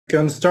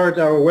can start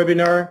our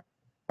webinar,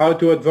 How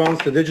to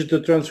Advance the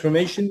Digital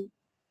Transformation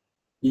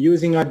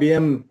using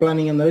IBM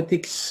Planning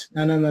Analytics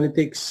and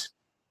Analytics,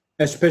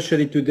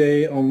 especially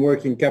today on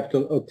working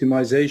capital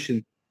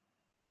optimization.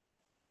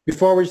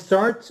 Before we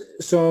start,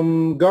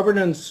 some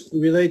governance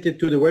related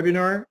to the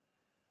webinar.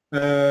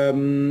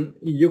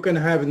 You can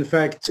have, in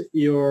fact,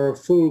 your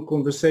full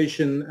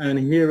conversation and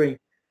hearing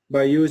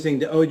by using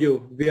the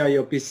audio via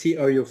your PC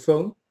or your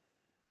phone.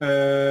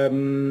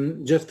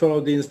 Just follow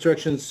the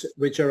instructions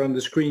which are on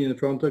the screen in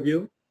front of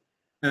you.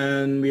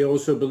 And we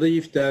also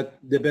believe that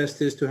the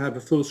best is to have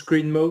a full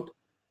screen mode,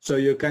 so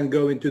you can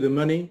go into the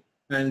money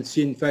and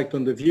see, in fact,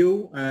 on the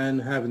view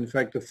and have, in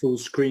fact, a full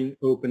screen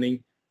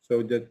opening,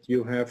 so that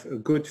you have a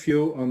good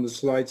view on the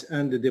slides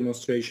and the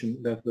demonstration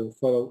that will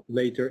follow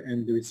later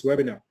in this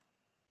webinar.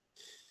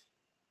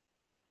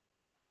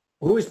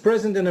 Who is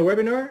present in the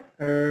webinar?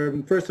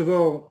 First of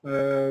all,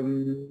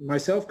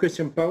 myself,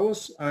 Christian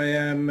Pauwels. I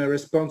am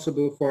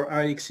responsible for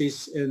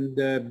IXIS in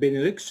the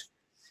Benelux.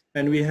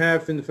 And we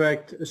have, in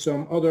fact,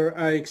 some other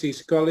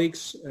IXIS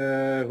colleagues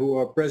who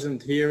are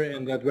present here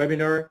in that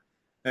webinar.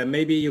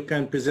 Maybe you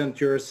can present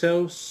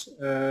yourselves.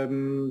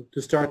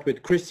 To start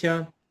with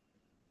Christian.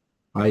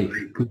 Hi,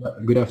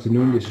 good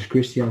afternoon. This is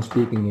Christian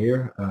speaking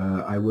here.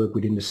 I work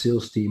within the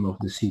sales team of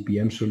the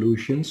CPM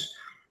Solutions.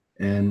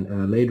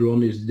 And later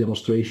on in this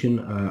demonstration,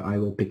 I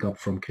will pick up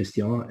from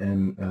Christian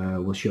and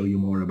will show you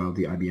more about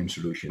the IBM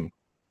solution.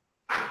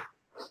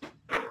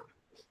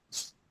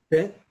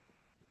 Okay.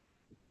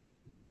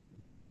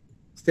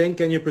 Sten,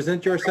 can you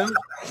present yourself?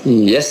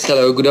 Yes,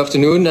 hello, good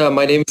afternoon.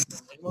 My name is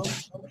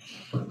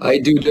Sten. I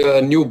do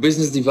the new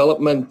business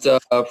development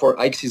for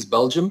IXIS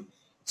Belgium.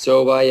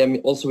 So I am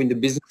also in the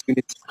business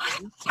unit.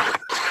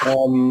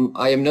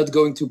 I am not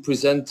going to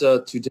present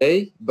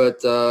today,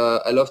 but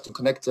I love to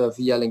connect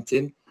via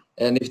LinkedIn.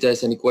 And if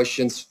there's any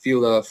questions,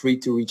 feel free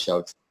to reach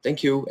out.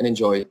 Thank you and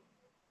enjoy.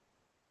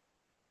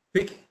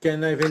 Vic,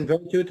 can I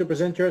invite you to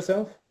present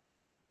yourself?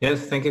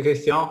 Yes, thank you,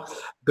 Christian.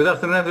 Good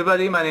afternoon,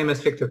 everybody. My name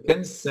is Victor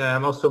Kins.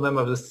 I'm also a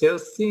member of the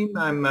sales team.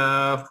 I'm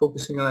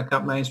focusing on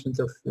account management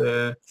of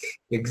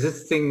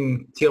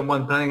existing Tier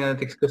 1 planning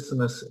analytics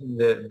customers in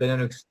the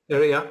Benelux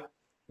area,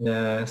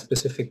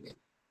 specific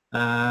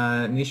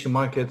niche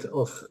market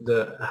of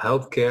the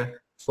healthcare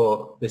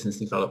for business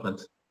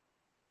development.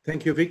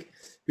 Thank you, Vic.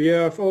 We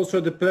have also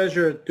the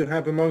pleasure to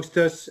have amongst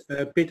us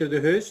Peter de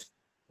Heus,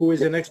 who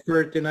is an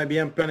expert in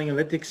IBM Planning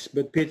Analytics.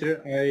 But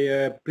Peter,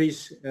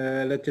 please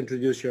let's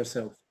introduce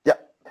yourself. Yeah,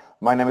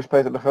 my name is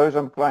Peter de Heus.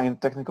 I'm a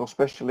client technical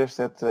specialist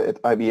at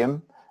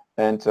IBM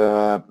and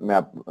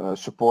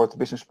support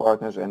business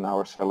partners and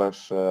our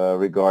sellers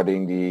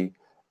regarding the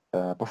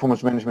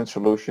performance management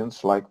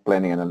solutions like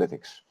planning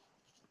analytics.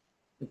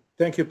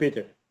 Thank you,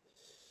 Peter.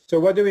 So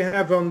what do we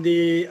have on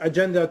the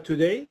agenda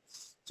today?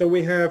 So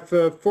we have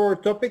 4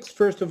 topics.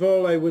 First of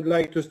all, I would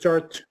like to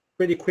start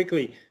pretty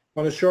quickly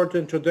on a short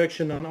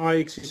introduction on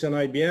IXIS and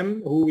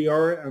IBM, who we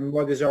are and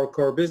what is our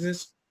core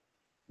business.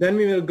 Then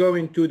we will go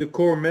into the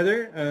core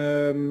matter.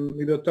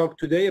 We will talk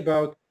today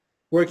about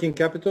working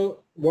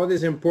capital, what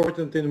is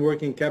important in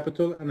working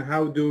capital, and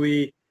how do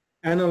we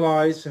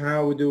analyze,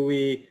 how do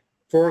we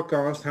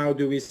forecast, how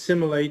do we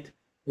simulate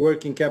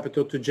working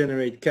capital to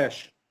generate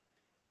cash.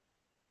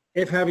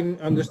 If having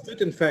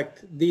understood, in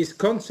fact, these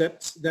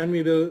concepts, then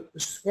we will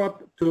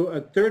swap to a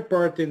third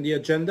part in the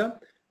agenda,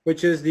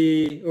 which is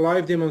the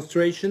live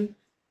demonstration,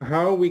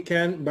 how we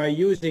can, by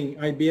using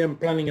IBM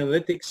Planning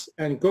Analytics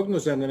and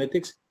Cognos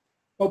Analytics,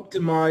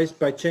 optimize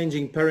by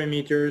changing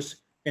parameters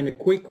in a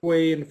quick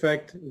way, in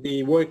fact,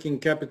 the working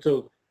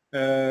capital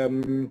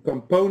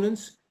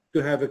components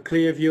to have a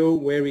clear view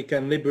where we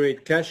can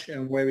liberate cash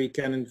and where we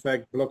can, in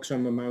fact, block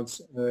some amounts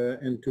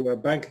into our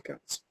bank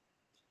accounts.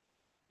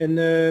 And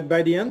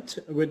by the end,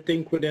 we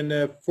think within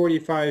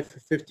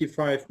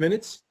 45-55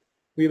 minutes,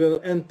 we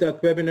will end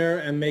that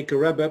webinar and make a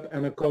wrap-up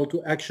and a call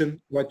to action,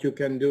 what you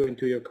can do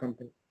into your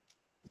company.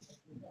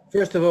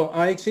 First of all,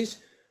 IXIS.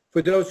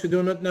 For those who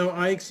do not know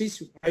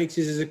IXIS,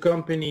 IXIS is a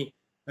company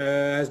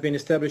has been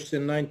established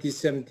in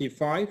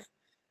 1975,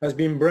 has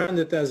been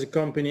branded as a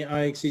company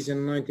IXIS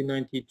in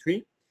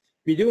 1993.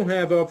 We do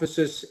have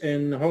offices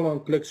in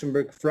Holland,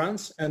 Luxembourg,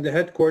 France, and the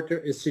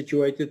headquarters is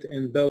situated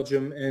in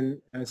Belgium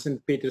in St.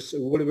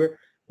 Petersburg,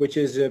 which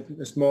is a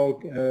small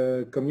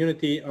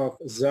community of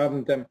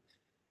Zaventem.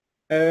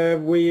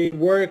 We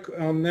work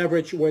on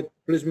average with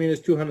plus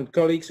minus 200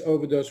 colleagues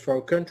over those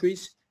 4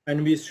 countries,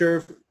 and we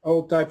serve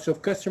all types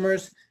of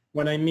customers.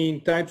 When I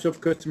mean types of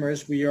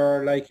customers, we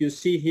are, like you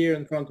see here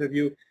in front of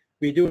you,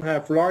 we do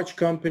have large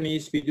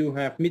companies, we do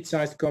have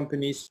mid-sized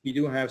companies, we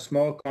do have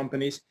small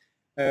companies,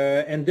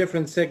 and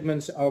different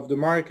segments of the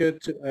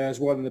market, as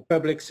well in the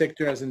public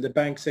sector, as in the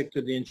bank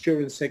sector, the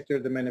insurance sector,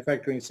 the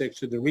manufacturing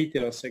sector, the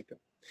retail sector.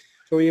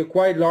 So we are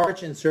quite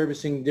large in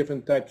servicing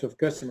different types of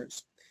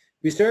customers.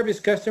 We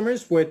service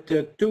customers with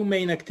 2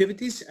 main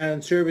activities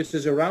and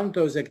services around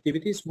those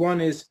activities.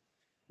 One is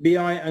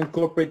BI and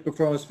corporate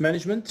performance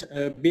management.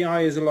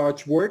 BI is a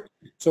large word,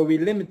 so we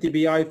limit the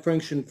BI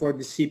function for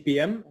the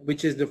CPM,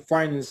 which is the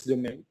finance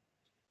domain.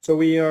 So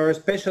we are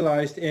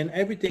specialized in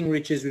everything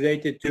which is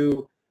related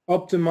to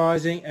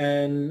optimizing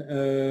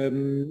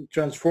and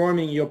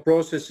transforming your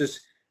processes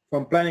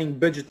from planning,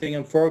 budgeting,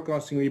 and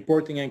forecasting,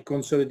 reporting, and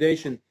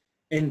consolidation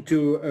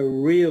into a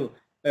real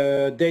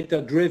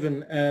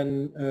data-driven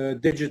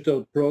and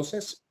digital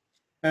process.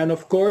 And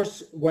of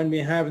course, when we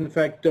have in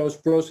fact those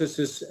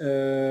processes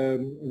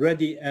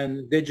ready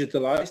and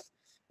digitalized,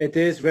 it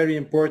is very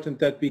important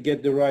that we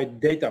get the right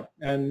data.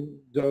 And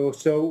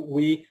so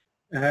we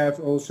have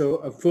also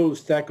a full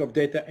stack of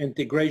data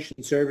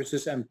integration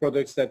services and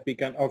products that we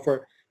can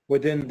offer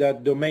within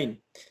that domain.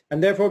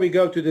 And therefore we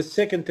go to the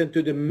second and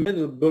to the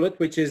middle bullet,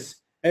 which is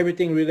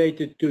everything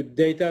related to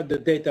data, the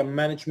data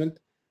management.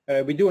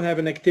 We do have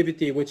an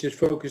activity which is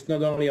focused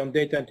not only on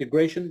data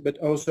integration, but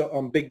also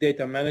on big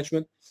data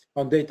management,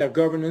 on data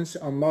governance,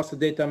 on master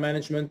data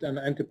management, and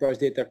enterprise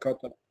data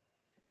catalog.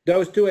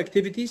 Those two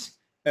activities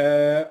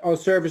are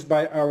serviced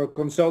by our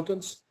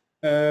consultants,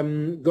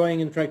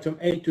 going in fact from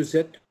A to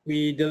Z.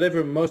 We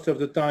deliver most of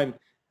the time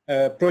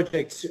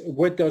projects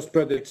with those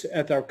products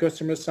at our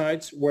customer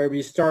sites, where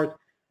we start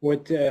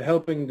with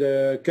helping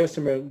the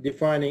customer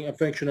defining a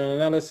functional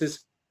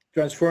analysis,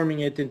 transforming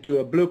it into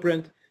a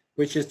blueprint,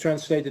 which is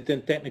translated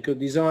in technical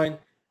design.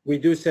 We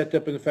do set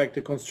up in fact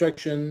the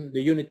construction,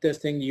 the unit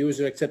testing, the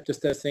user acceptance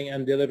testing,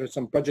 and deliver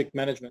some project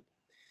management.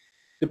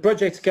 The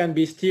projects can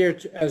be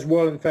steered as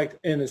well, in fact,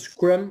 in a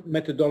Scrum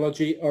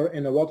methodology or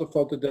in a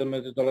waterfall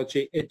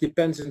methodology. It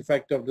depends, in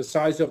fact, of the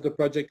size of the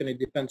project, and it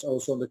depends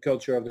also on the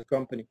culture of the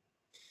company.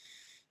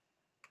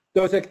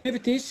 Those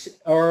activities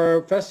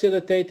are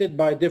facilitated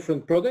by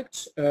different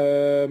products.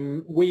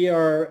 We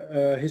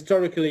are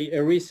historically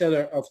a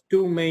reseller of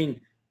two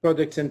main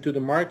products into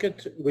the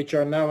market, which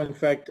are now, in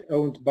fact,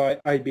 owned by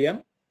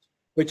IBM,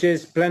 which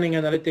is Planning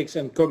Analytics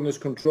and Cognos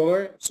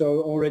Controller.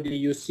 So already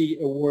you see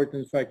a word,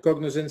 in fact,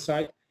 Cognos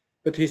inside.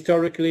 But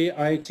historically,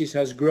 IXIS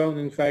has grown,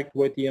 in fact,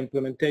 with the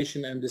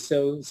implementation and the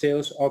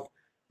sales of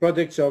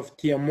products of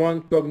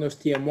TM1, Cognos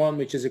TM1,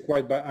 which is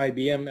acquired by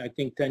IBM, I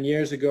think 10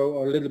 years ago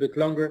or a little bit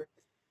longer.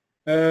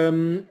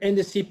 In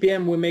the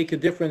CPM, we make a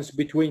difference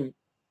between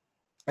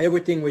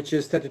everything which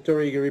is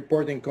statutory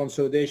reporting,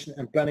 consolidation,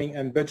 and planning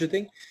and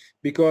budgeting,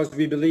 because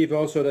we believe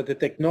also that the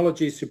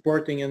technology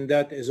supporting in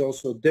that is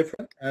also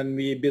different, and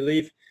we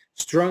believe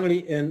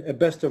strongly in a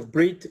best of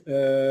breed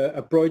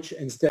approach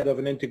instead of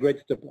an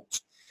integrated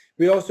approach.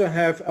 We also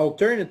have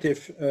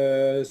alternative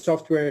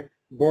software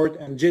board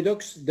and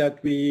JDocs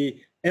that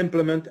we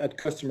implement at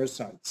customer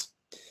sites.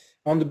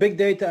 On the big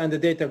data and the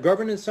data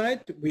governance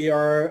side, we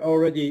are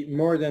already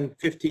more than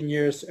 15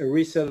 years a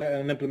reseller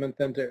and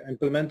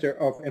implementer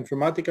of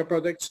Informatica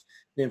products.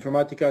 The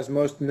Informatica is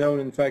most known,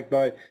 in fact,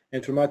 by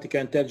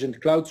Informatica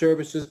Intelligent Cloud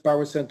Services,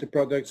 Power Center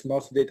products,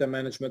 Master Data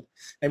Management.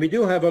 And we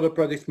do have other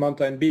products,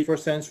 Manta and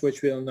B4Sense,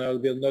 which we'll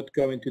not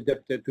go into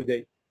depth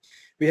today.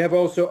 We have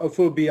also a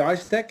full BI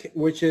stack,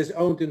 which is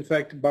owned, in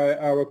fact, by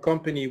our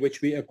company,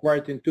 which we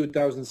acquired in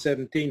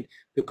 2017,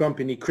 the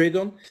company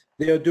Credon.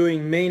 They are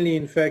doing mainly,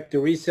 in fact, the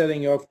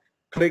reselling of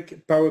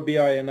Qlik, Power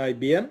BI, and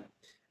IBM.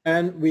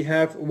 And we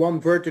have one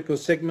vertical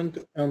segment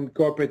on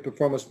corporate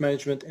performance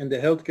management in the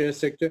healthcare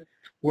sector,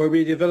 where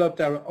we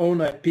developed our own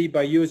IP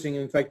by using,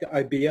 in fact, the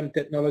IBM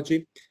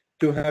technology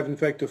to have, in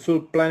fact, a full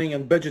planning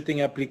and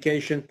budgeting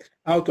application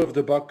out of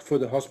the box for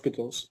the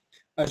hospitals,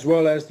 as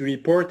well as the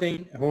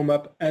reporting, home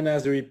up, and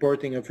as the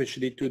reporting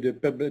officially to the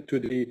public, to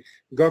the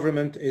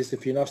government, is the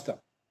Finasta.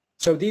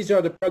 So these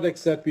are the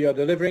products that we are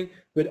delivering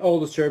with all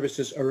the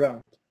services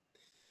around.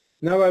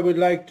 Now I would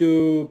like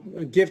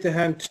to give the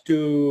hand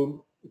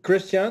to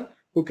Christian,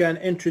 who can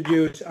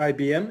introduce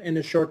IBM in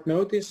a short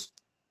notice.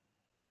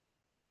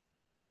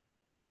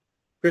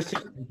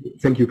 Christian.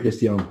 Thank you,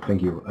 Christian.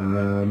 Thank you.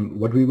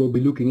 What we will be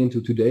looking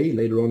into today,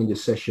 later on in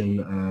this session,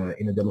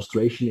 in a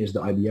demonstration, is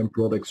the IBM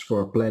products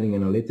for planning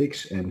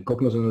analytics and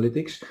Cognos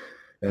Analytics,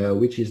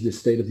 which is the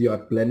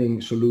state-of-the-art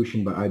planning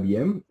solution by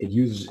IBM. It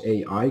uses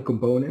AI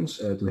components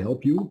to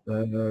help you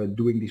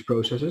doing these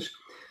processes.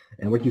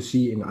 And what you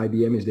see in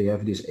IBM is they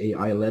have this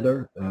AI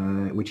ladder,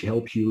 which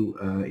helps you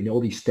in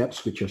all these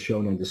steps, which are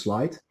shown in the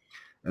slide.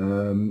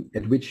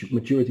 At which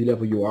maturity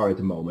level you are at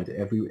the moment.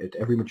 At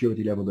every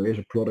maturity level, there is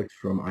a product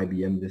from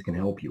IBM that can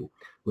help you.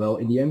 Well,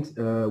 in the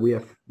end, we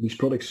have these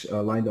products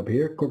lined up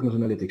here, Cognos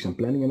Analytics and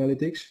Planning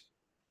Analytics,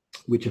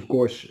 which of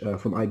course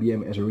from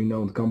IBM as a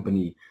renowned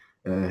company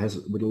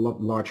has with a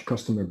large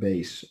customer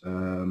base,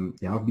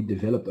 have been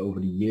developed over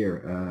the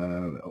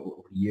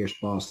years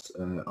past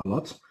a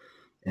lot.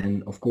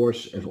 And of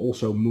course, have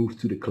also moved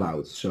to the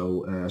cloud.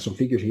 So some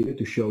figures here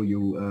to show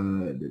you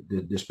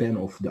the span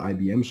of the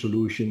IBM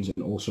solutions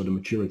and also the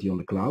maturity on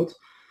the cloud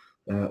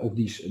of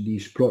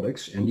these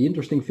products. And the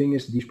interesting thing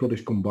is these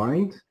products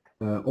combined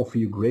offer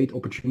you great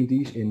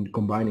opportunities in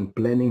combining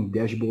planning,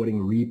 dashboarding,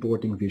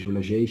 reporting,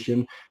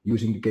 visualization,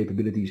 using the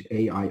capabilities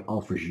AI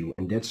offers you.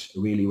 And that's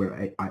really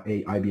where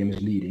IBM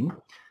is leading.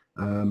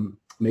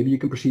 Maybe you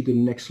can proceed to the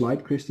next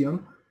slide,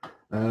 Christian.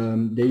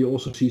 There you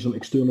also see some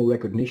external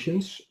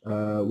recognitions.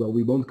 Well,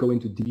 we won't go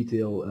into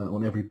detail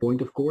on every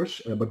point, of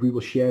course, but we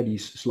will share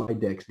this slide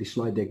deck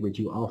with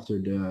you after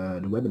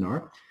the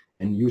webinar.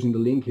 And using the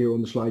link here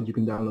on the slide, you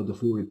can download the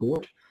full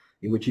report,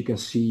 in which you can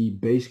see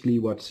basically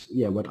what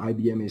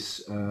IBM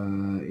is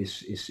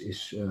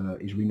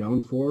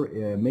renowned for.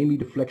 Mainly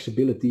the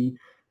flexibility,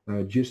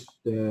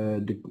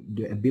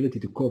 the ability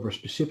to cover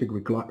specific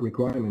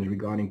requirements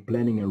regarding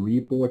planning and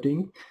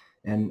reporting,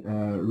 and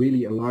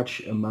really a large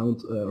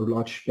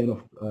span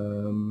of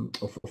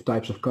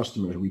types of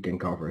customers we can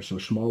cover. So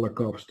smaller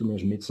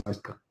customers,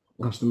 mid-sized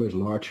customers,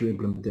 larger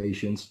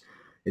implementations.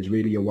 It's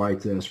really a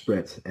wide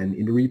spread. And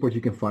in the report,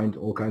 you can find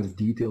all kinds of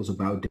details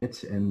about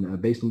that.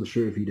 And based on the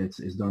survey that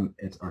is done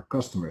at our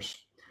customers,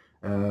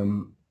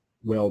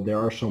 well, there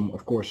are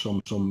of course,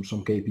 some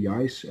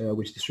KPIs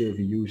which the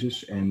survey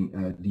uses,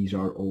 and these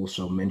are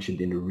also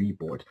mentioned in the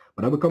report.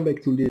 But I will come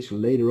back to this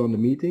later on the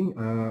meeting.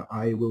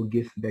 I will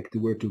give back the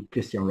word to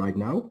Christian right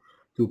now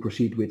to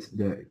proceed with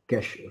the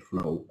cash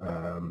flow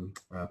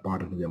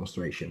part of the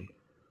demonstration.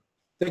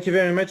 Thank you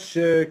very much,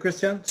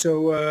 Christian.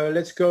 So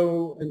let's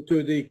go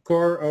into the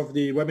core of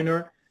the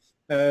webinar.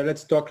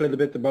 Let's talk a little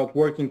bit about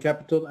working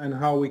capital and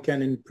how we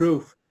can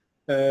improve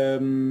a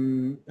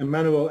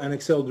manual and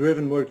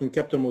Excel-driven working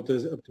capital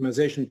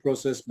optimization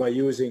process by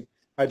using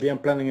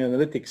IBM Planning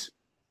Analytics.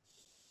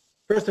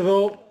 First of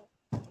all,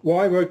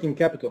 why working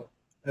capital?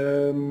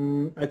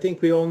 I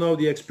think we all know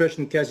the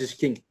expression cash is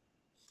king.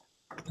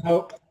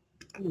 Now,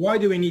 why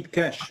do we need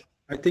cash?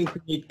 I think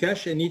we need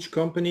cash in each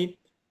company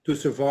to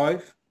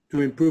survive,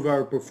 to improve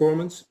our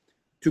performance,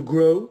 to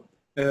grow.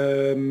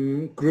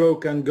 Grow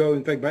can go,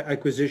 in fact, by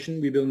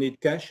acquisition. We will need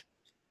cash,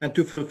 and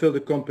to fulfill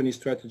the company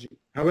strategy.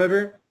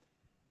 However,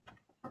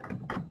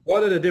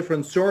 what are the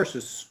different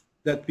sources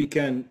that we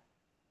can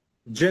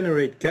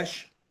generate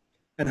cash,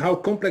 and how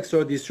complex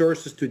are these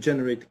sources to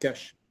generate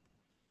cash?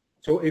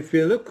 So if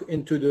we look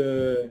into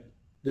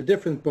the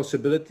different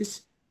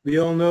possibilities, we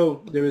all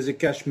know there is a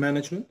cash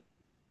management,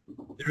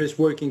 there is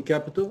working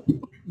capital.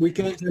 We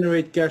can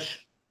generate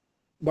cash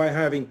by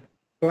having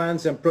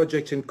plans and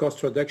projects in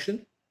cost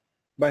reduction,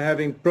 by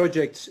having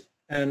projects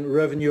and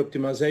revenue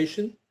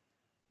optimization,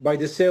 by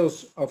the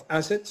sales of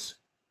assets,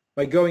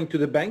 by going to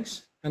the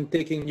banks and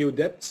taking new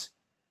debts,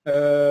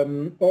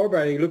 or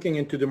by looking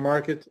into the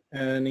market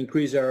and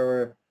increase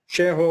our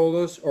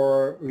shareholders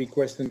or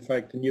request, in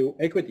fact, new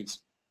equities.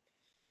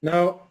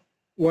 Now,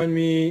 when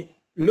we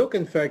look,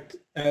 in fact,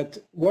 at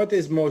what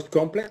is most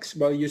complex,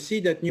 well, you see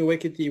that new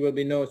equity will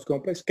be most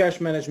complex.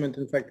 Cash management,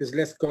 in fact, is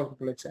less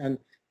complex and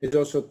is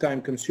also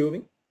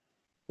time-consuming.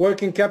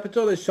 Working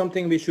capital is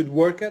something we should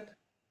work at.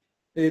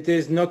 It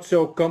is not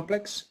so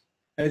complex,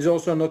 and it's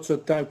also not so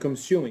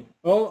time-consuming.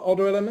 All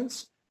other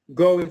elements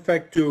go, in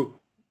fact, to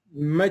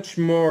much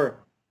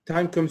more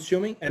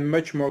time-consuming and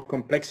much more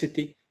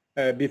complexity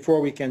before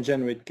we can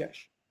generate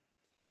cash.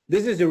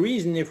 This is the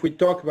reason, if we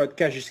talk about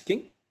cash is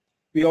king,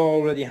 we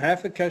already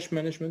have a cash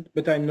management,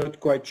 but I'm not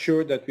quite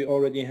sure that we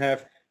already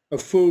have a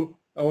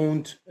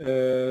full-owned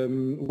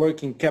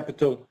working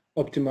capital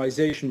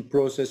optimization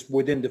process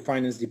within the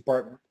finance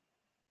department.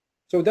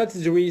 So that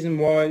is the reason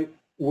why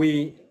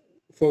we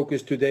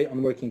focus today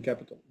on working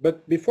capital.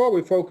 But before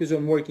we focus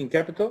on working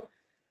capital,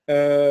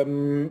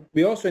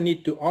 we also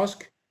need to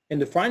ask in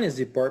the finance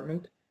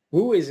department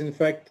who is in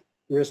fact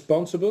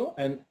responsible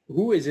and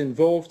who is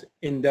involved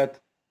in that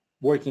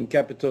working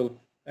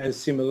capital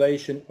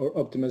simulation or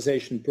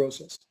optimization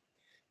process.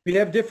 We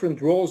have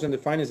different roles in the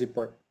finance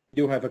department.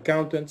 We do have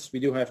accountants, we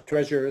do have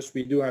treasurers,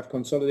 we do have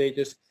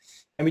consolidators,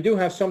 and we do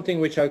have something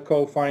which I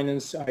call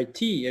finance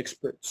IT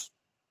experts.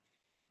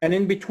 And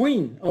in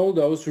between all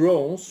those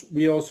roles,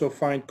 we also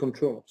find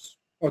controllers.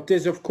 It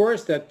is, of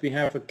course, that we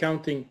have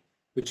accounting,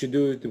 which you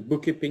do the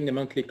bookkeeping, the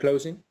monthly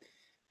closing.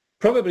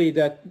 Probably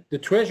that the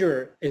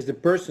treasurer is the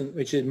person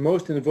which is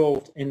most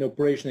involved in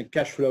operational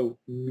cash flow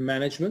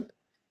management.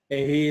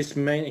 He's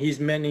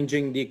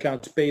managing the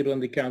accounts payable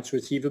and the accounts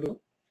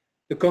receivable.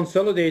 The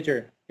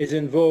consolidator is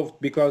involved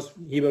because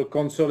he will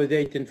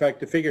consolidate, in fact,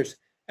 the figures,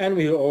 and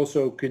we will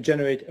also could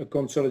generate a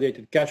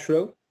consolidated cash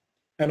flow.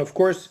 And of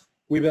course,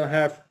 we will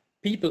have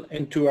people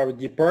into our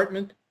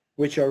department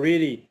which are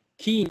really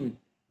keen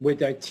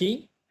with IT,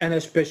 and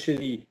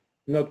especially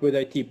not with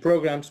IT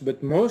programs,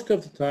 but most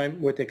of the time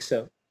with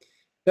Excel.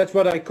 That's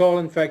what I call,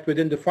 in fact,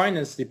 within the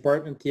finance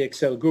department, the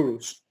Excel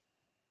gurus.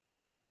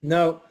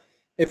 Now,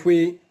 if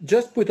we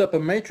just put up a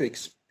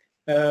matrix,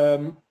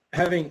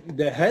 having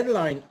the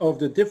headline of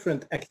the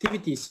different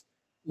activities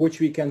which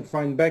we can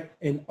find back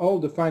in all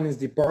the finance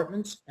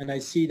departments, and I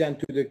see then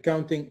to the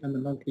accounting and the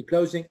monthly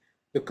closing,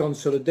 the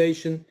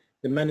consolidation,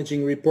 the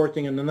managing,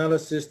 reporting and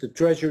analysis, the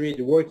treasury,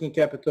 the working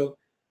capital,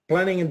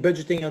 planning and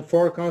budgeting and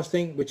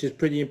forecasting, which is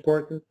pretty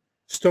important,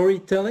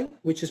 storytelling,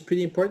 which is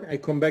pretty important. I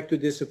come back to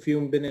this in a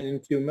few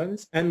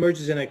minutes, and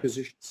mergers and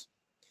acquisitions.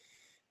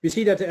 We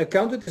see that the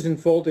accountant is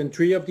involved in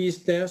 3 of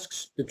these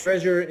tasks. The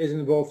treasurer is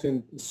involved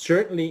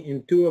certainly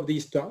in 2 of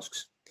these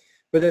tasks,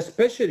 but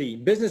especially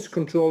business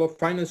controller,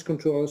 finance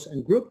controllers,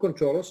 and group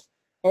controllers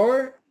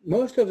are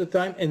most of the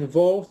time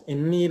involved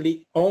in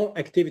nearly all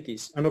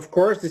activities. And of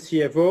course, the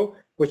CFO,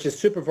 which is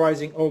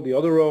supervising all the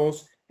other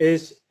roles,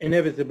 is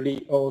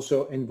inevitably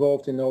also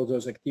involved in all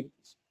those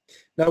activities.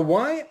 Now,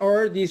 why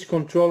are these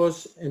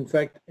controllers, in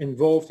fact,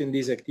 involved in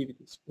these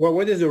activities? Well,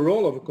 what is the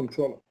role of a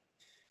controller?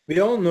 We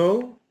all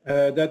know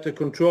that the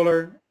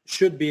controller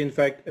should be, in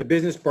fact, a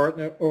business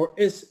partner or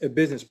is a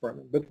business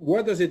partner. But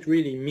what does it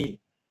really mean,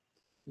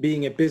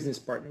 being a business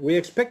partner? We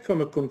expect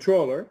from a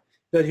controller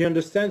that he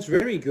understands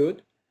very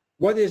good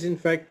what is, in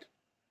fact,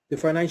 the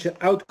financial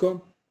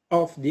outcome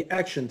of the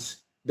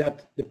actions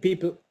that the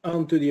people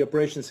onto the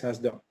operations has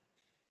done.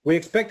 We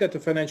expect that the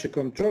financial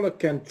controller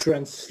can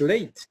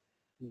translate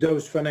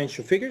those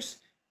financial figures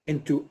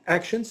into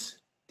actions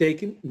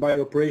taken by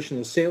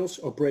operational sales,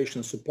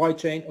 operational supply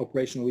chain,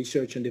 operational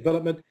research and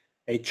development,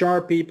 HR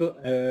people,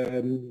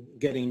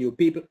 getting new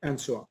people, and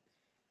so on.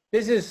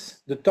 This is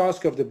the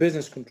task of the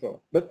business controller.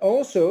 But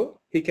also,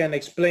 he can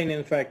explain,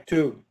 in fact,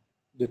 to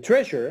the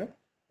treasurer,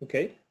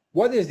 okay,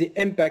 what is the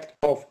impact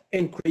of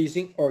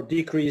increasing or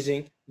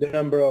decreasing the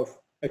number of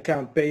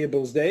account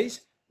payables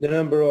days, the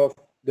number of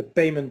the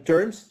payment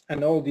terms,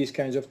 and all these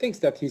kinds of things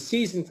that he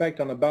sees, in fact,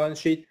 on a balance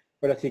sheet,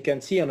 or that he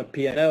can see on a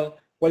P&L.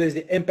 What is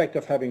the impact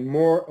of having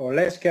more or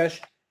less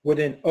cash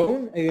within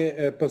own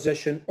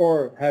possession,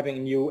 or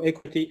having new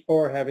equity,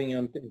 or having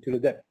into the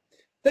debt?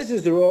 This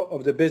is the role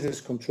of the business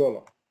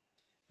controller.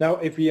 Now,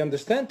 if we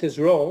understand this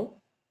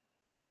role,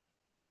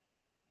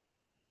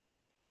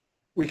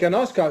 we can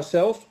ask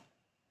ourselves,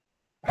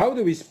 how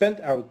do we spend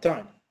our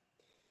time?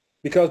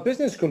 Because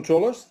business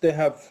controllers, they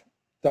have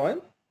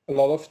time, a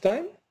lot of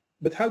time,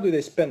 but how do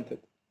they spend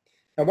it?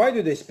 And why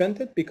do they spend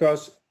it?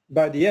 Because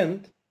by the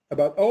end,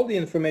 about all the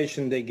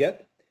information they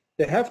get,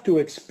 they have to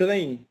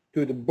explain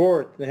to the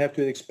board, they have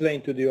to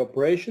explain to the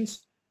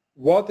operations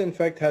what in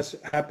fact has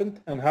happened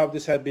and how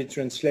this had been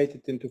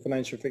translated into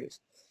financial figures.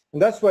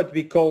 And that's what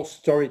we call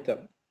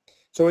storytelling.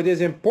 So it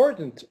is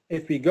important,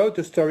 if we go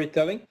to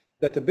storytelling,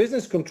 that the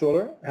business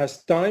controller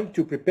has time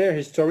to prepare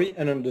his story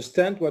and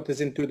understand what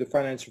is into the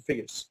financial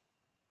figures.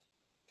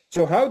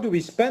 So how do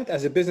we spend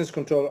as a business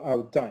controller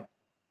our time?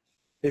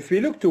 If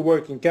we look to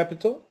working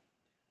capital,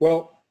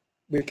 well,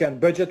 we can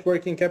budget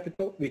working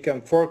capital, we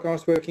can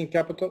forecast working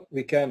capital,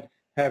 we can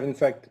have, in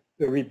fact,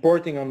 the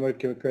reporting on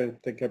working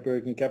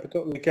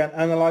capital, we can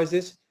analyze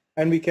this,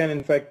 and we can,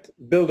 in fact,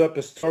 build up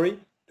a story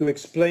to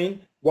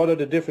explain what are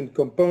the different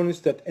components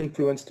that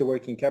influence the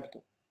working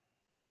capital.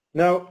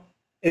 Now,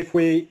 if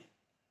we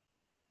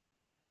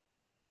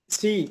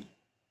see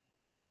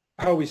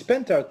how we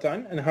spend our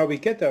time and how we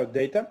get our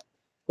data,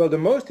 well, the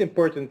most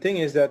important thing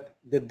is that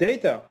the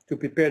data to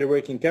prepare the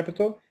working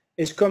capital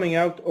is coming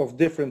out of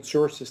different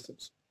source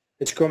systems.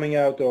 It's coming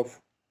out of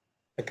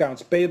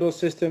accounts payable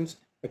systems,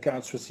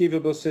 accounts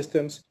receivable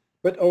systems,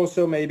 but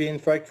also maybe, in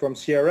fact, from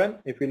CRM,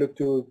 if we look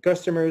to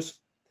customers,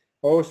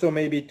 also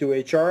maybe to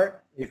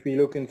HR, if we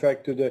look, in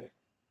fact, to the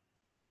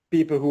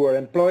people who are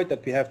employed,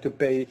 that we have to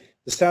pay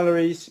the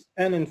salaries,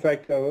 and, in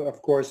fact,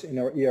 of course, in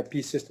our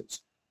ERP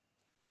systems.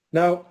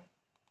 Now,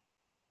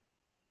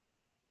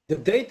 the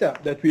data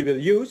that we will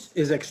use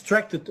is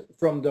extracted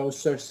from those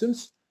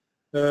systems,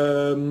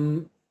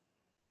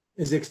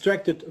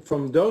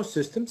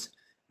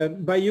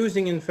 by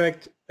using, in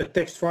fact, a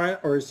text file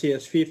or a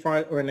CSV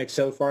file or an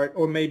Excel file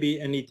or maybe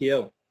an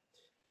ETL.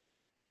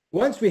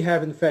 Once we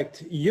have, in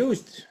fact,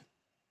 used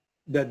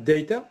that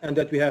data and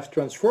that we have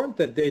transformed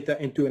that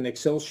data into an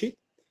Excel sheet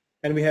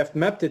and we have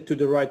mapped it to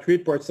the right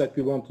reports that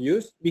we want to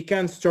use, we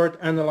can start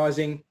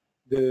analyzing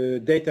the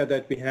data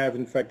that we have,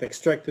 in fact,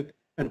 extracted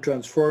and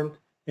transformed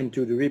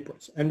into the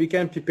reports. And we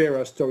can prepare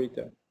our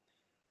storytelling.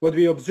 What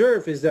we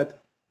observe is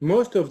that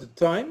most of the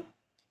time,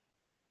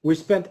 we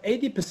spend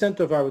 80%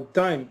 of our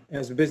time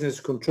as a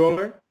business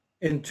controller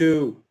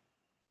into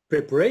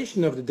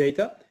preparation of the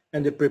data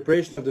and the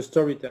preparation of the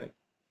storytelling.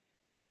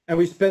 And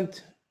we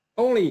spend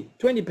only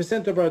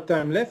 20% of our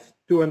time left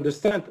to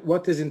understand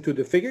what is into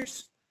the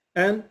figures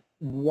and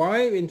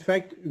why, in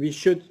fact, we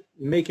should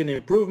make an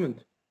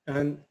improvement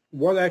and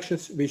what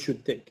actions we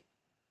should take.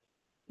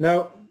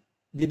 Now,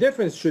 the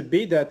difference should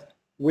be that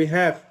we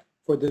have,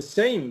 for the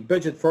same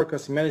budget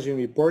forecasting managing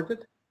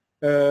reported,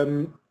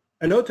 an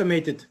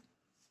automated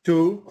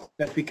tool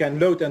that we can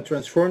load and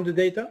transform the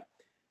data,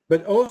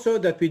 but also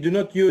that we do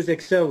not use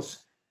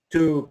Excels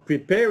to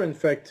prepare, in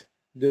fact,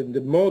 the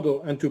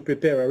model and to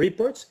prepare our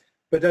reports,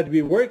 but that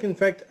we work, in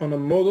fact, on a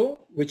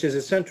model which is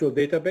a central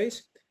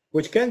database,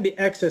 which can be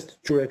accessed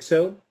through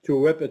Excel,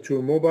 through web,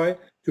 through mobile,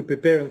 to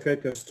prepare, in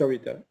fact, a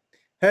storytelling.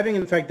 Having,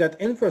 in fact,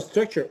 that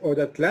infrastructure or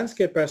that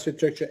landscape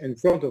architecture in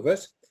front of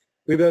us,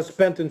 we will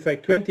spend, in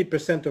fact,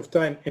 20% of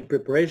time in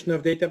preparation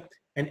of data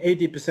and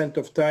 80%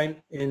 of time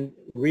in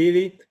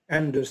really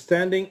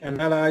understanding,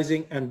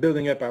 analyzing, and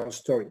building up our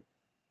story.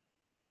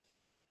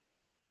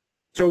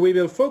 So we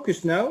will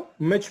focus now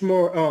much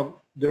more on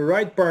the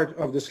right part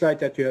of the slide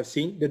that you have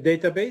seen, the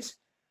database,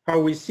 how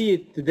we see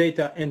it, the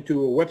data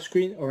into a web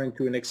screen or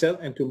into an Excel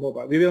and to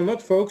mobile. We will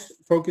not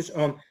focus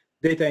on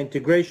data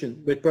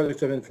integration with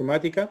products of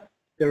Informatica.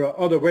 There are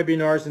other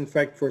webinars, in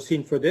fact,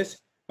 foreseen for this,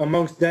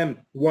 amongst them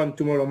one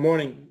tomorrow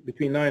morning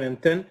between 9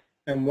 and 10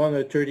 and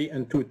 1:30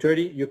 and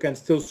 2:30. You can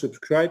still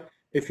subscribe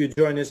if you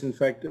join us, in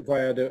fact,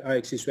 via the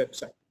IX's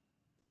website.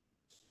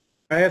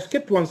 I have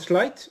skipped one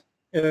slide,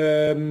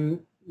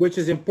 which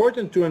is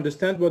important to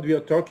understand what we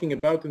are talking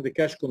about in the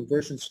cash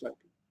conversion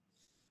slide.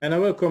 And I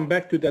will come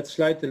back to that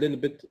slide a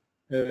little bit.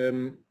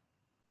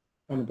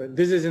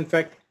 This is, in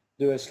fact,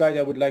 the slide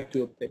I would like to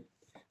update.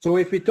 So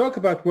if we talk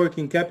about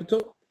working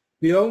capital,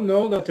 we all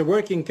know that the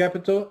working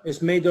capital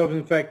is made of,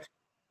 in fact,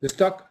 the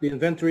stock, the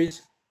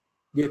inventories,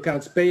 the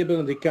accounts payable,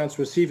 and the accounts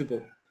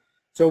receivable.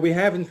 So we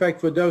have, in fact,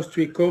 for those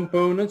three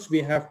components,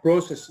 we have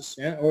processes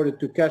in order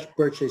to cash,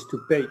 purchase, to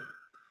pay.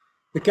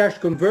 The cash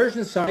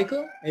conversion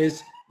cycle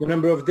is the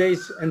number of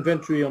days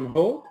inventory on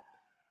hold,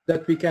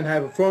 that we can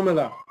have a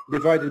formula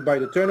divided by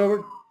the turnover,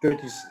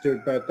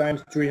 30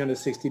 times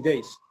 360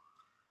 days.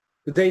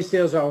 The days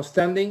sales are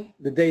outstanding,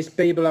 the days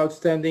payable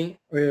outstanding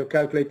are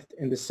calculated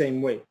in the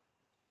same way.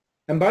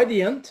 And by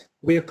the end,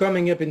 we are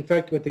coming up, in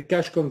fact, with the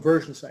cash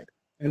conversion cycle.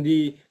 And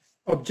the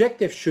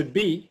objective should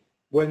be,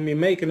 when we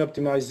make an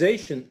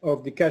optimization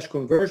of the cash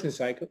conversion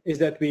cycle, is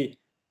that we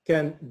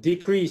can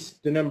decrease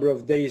the number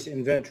of days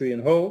inventory on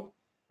hold,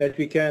 that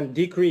we can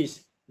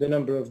decrease the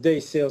number of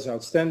days sales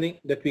outstanding,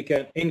 that we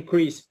can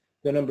increase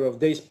the number of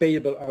days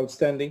payable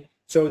outstanding,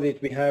 so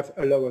that we have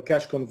a lower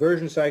cash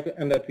conversion cycle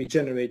and that we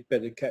generate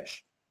better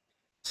cash.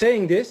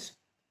 Saying this,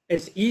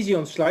 it's easy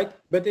on slide,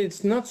 but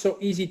it's not so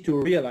easy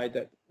to realize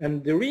that.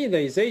 And the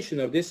realization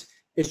of this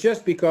is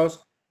just because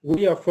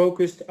we are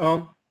focused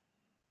on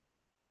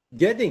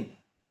getting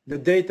the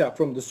data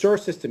from the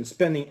source system,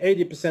 spending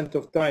 80%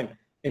 of time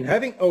in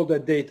having all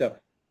that data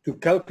to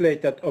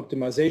calculate that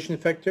optimization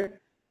factor.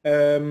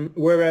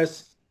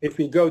 Whereas if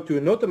we go to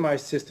an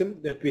automized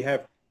system, that we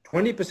have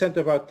 20%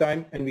 of our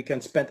time and we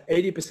can spend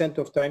 80%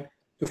 of time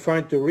to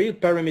find the real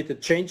parameter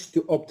change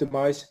to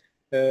optimize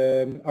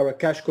our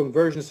cash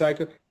conversion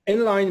cycle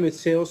in line with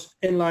sales,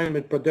 in line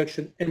with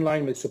production, in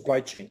line with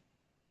supply chain.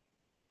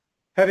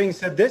 Having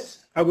said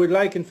this, I would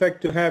like, in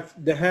fact, to have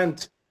the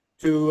hand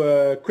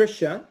to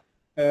Christian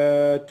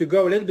to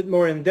go a little bit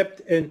more in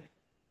depth in,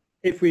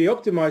 if we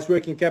optimize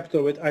working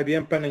capital with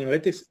IBM Planning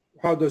Analytics,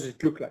 how does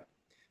it look like?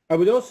 I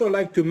would also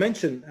like to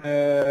mention,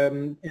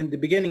 in the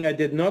beginning I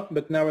did not,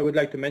 but now I would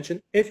like to mention,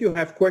 if you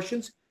have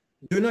questions,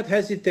 do not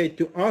hesitate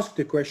to ask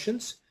the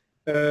questions.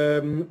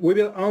 We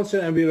will answer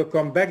and we will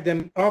come back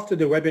them after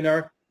the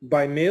webinar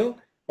by mail,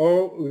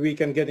 or we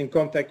can get in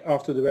contact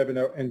after the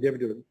webinar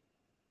individually.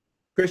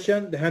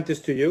 Christian, the hand is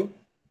to you.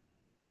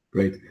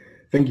 Great.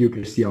 Thank you,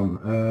 Christian.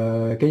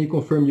 Can you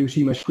confirm you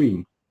see my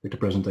screen with the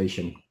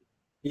presentation?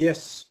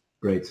 Yes.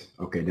 Great.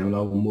 Okay, then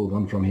I'll move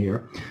on from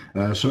here.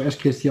 So as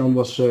Christian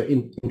was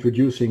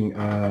introducing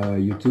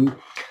you to,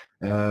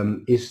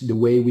 is the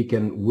way we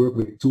can work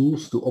with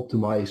tools to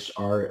optimize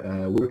our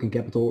working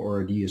capital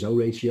or DSO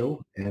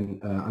ratio. And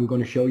I'm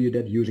going to show you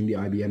that using the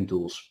IBM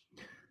tools.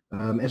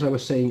 As I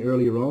was saying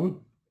earlier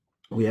on,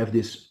 we have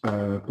this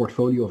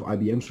portfolio of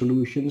IBM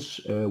solutions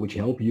which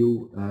help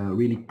you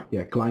really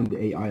climb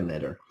the AI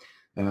ladder.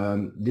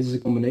 This is a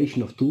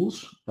combination of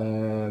tools,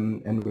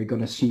 and we're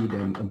going to see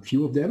them, a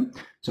few of them.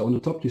 So on the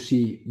top you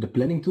see the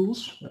planning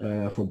tools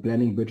for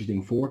planning,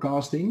 budgeting,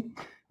 forecasting.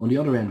 On the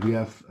other end we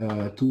have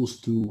tools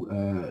to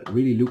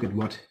really look at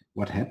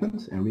what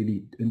happened and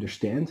really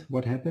understand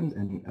what happened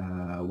and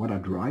what are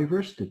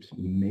drivers that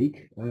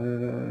make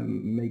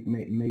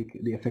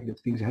the effect that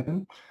things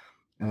happen.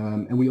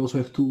 And we also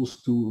have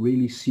tools to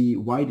really see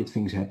why did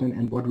things happen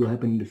and what will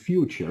happen in the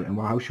future and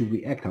how should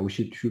we act, how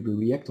should we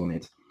react on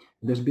it.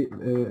 There's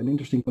an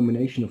interesting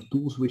combination of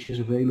tools which is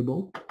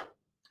available.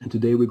 And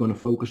today we're going to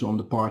focus on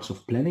the parts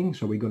of planning.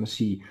 So we're going to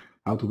see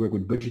how to work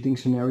with budgeting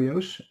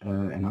scenarios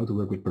and how to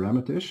work with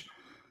parameters.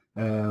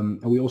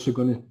 And we're also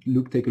going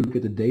to take a look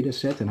at the data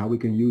set and how we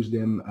can use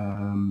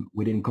them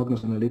within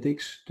Cognos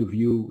Analytics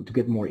to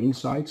get more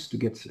insights, to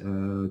get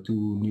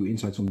to new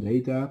insights on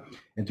data,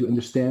 and to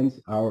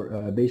understand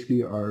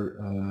basically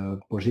our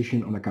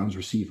position on accounts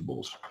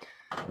receivables.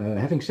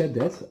 Having said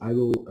that, I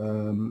will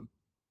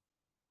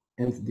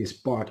end this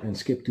part and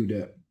skip to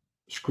the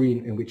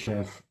screen in which I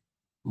have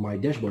my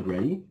dashboard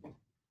ready.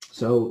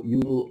 So you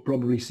will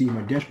probably see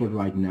my dashboard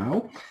right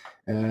now.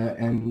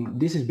 And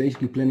this is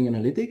basically planning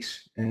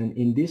analytics. And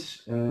in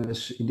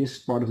this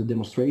part of the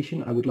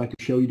demonstration, I would like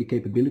to show you the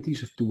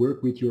capabilities to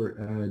work with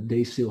your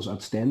days sales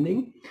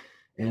outstanding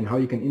and how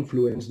you can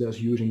influence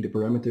those using the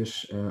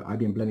parameters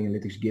IBM Planning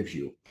Analytics gives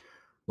you.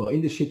 Well,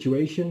 in this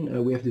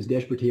situation, we have this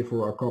dashboard here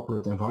for our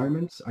corporate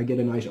environment. I get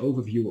a nice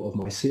overview of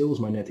my sales,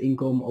 my net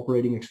income,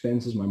 operating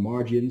expenses, my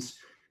margins.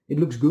 It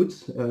looks good.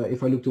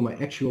 If I look to my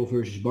actual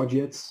versus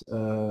budget,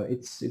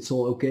 it's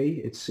all okay.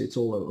 It's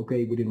all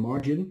okay within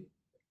margin.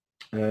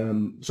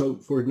 So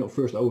for the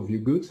first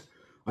overview, good.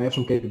 I have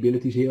some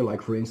capabilities here,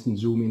 like for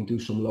instance, zoom into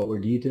some lower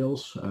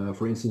details.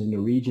 For instance, in the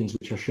regions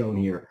which are shown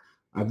here,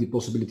 I have the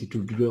possibility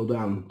to drill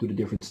down to the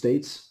different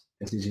states,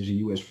 as this is a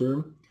US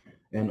firm.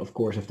 And of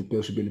course, have the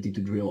possibility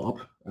to drill up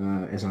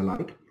as I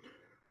like.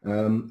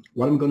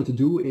 What I'm going to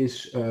do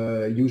is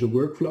use a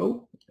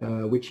workflow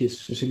which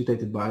is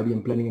facilitated by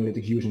IBM Planning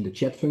Analytics using the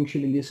chat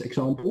function in this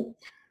example.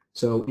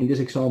 So in this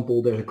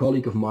example, there's a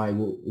colleague of mine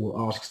who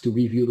asks to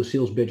review the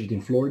sales budget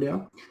in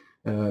Florida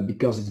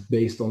because it's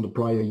based on the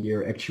prior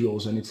year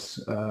actuals, and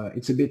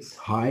it's a bit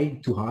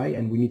too high,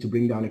 and we need to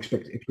bring down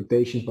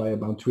expectations by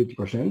about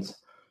 20%.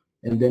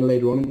 And then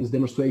later on in this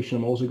demonstration,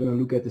 I'm also going to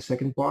look at the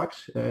second part,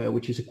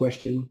 which is a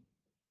question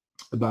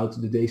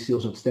about the day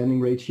sales outstanding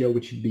ratio,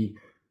 which should be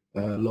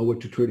lowered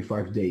to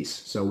 35 days.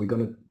 So we're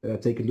going to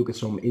take a look at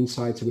some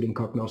insights within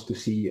Cognos to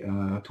see,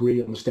 to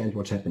really understand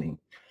what's happening.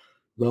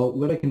 Well,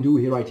 what I can do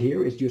right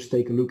here is just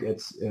take a look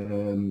at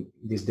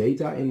this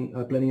data in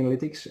Planning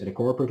Analytics at a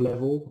corporate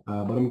level,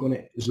 but I'm going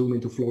to zoom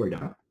into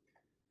Florida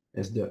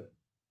as the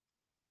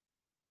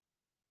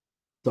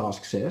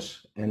task says,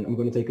 and I'm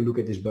going to take a look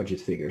at these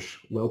budget figures.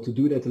 Well, to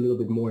do that a little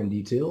bit more in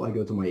detail, I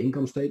go to my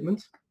income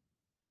statement.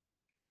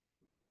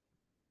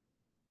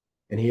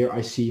 And here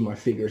I see my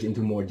figures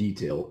into more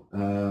detail.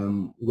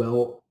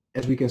 Well,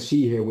 as we can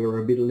see here, we're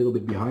a little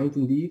bit behind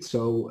indeed.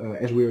 So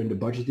as we're in the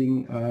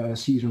budgeting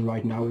season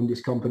right now in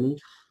this company,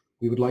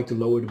 we would like to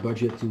lower the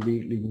budget to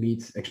really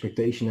meet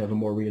expectation, have a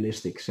more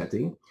realistic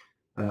setting.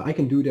 I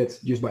can do that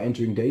just by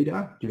entering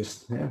data,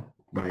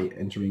 by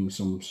entering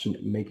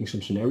making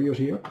some scenarios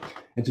here.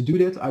 And to do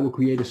that, I will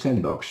create a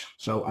sandbox.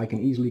 So I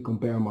can easily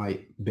compare my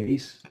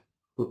base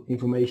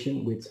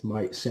information with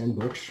my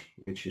sandbox,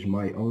 which is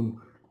my own,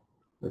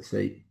 let's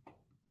say,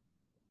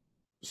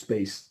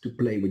 space to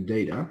play with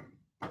data.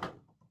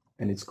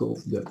 And it's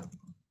called the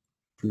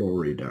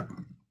Florida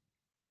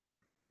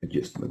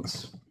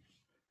adjustments.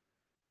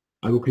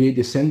 I will create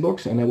this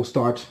sandbox and I will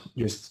start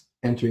just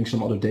entering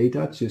some other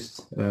data.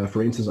 Just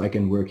for instance, I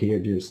can work here,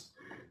 just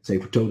say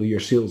for total year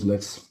sales,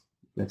 let's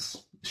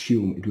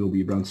assume it will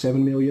be around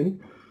 7 million.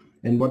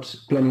 And what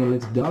Planning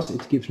Analytics does,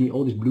 it gives me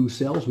all these blue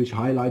cells which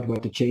highlight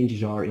what the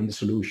changes are in the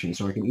solution.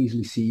 So I can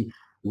easily see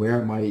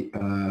where my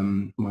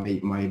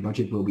my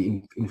budget will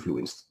be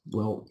influenced.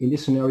 Well, in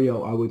this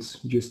scenario, I would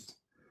just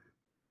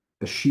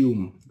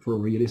assume for a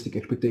realistic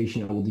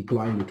expectation, I will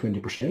decline with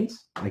 20%.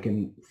 I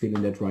can fill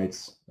in that right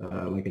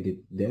like I did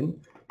then,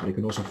 but I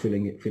can also fill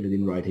it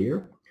in right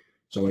here.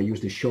 So I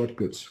use the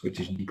shortcuts, which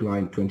is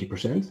decline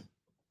 20%.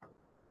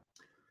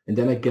 And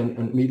then I can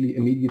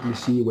immediately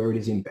see where it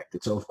is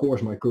impacted. So of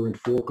course, my current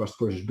forecast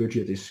versus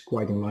budget is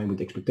quite in line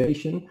with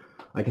expectation.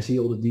 I can see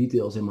all the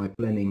details in my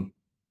planning,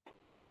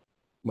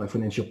 my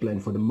financial plan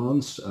for the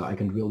months. I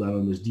can drill down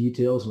on those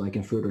details and I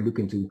can further look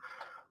into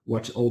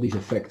what all these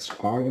effects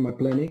are in my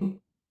planning.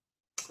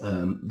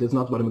 That's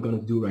not what I'm going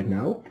to do right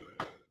now.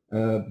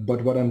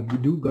 But what I'm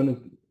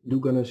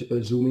gonna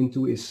zoom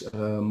into is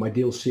my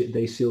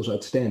day sales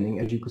outstanding.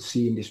 As you could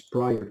see in this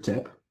prior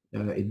tab,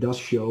 it does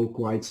show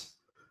quite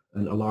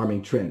an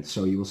alarming trend.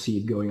 So you will see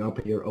it going up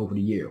here over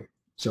the year.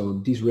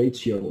 So this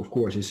ratio, of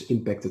course, is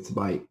impacted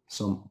by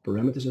some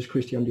parameters, as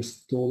Christian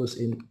just told us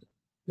in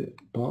the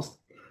past.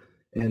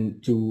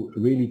 And to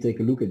really take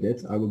a look at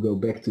that, I will go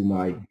back to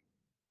my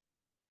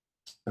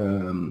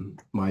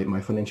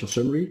my financial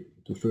summary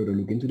to further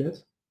look into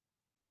that.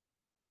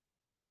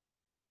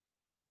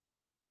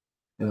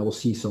 And I will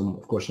see some,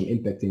 of course, some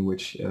impact in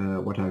which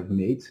what I've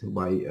made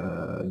by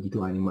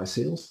declining my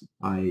sales.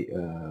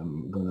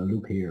 I'm gonna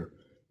look here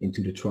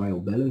into the trial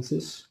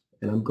balances,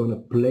 and I'm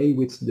gonna play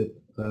with the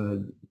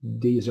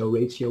DSO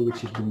ratio,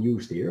 which has been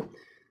used here.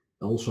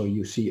 Also,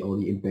 you see all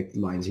the impact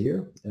lines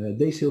here.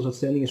 Day sales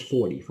outstanding is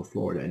 40 for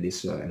Florida in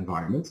this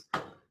environment.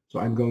 So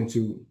I'm going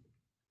to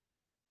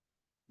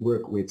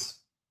work with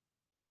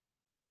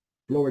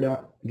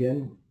Florida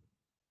again.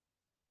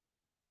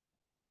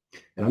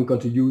 And I'm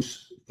going to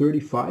use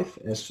 35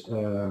 as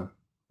an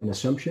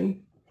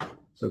assumption.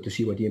 So to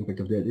see what the impact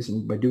of that is.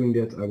 And by doing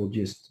that, I will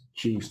just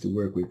choose to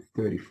work with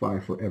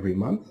 35 for every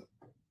month.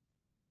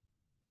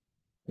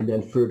 And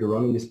then further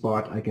on in this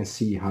part, I can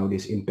see how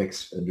this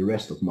impacts the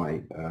rest of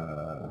my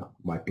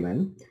my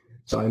plan.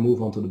 So I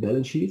move on to the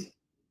balance sheet.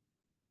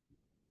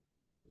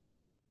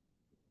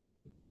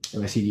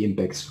 And I see the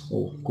impacts,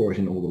 of course,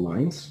 in all the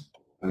lines.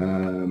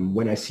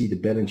 When I see the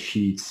balance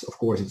sheets, of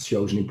course, it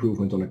shows an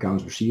improvement on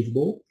accounts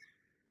receivable.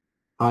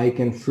 I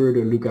can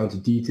further look out the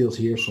details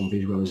here, some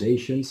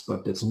visualizations,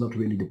 but that's not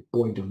really the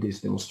point of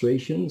this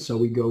demonstration. So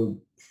we go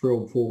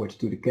forward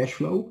to the cash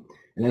flow.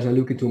 And as I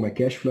look into my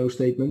cash flow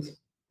statement,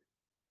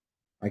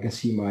 I can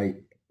see my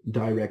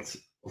direct,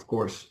 of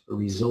course,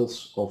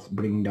 results of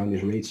bringing down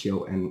this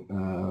ratio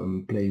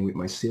and playing with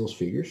my sales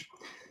figures.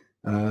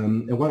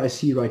 And what I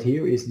see right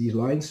here is these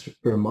lines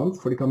per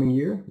month for the coming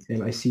year.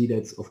 And I see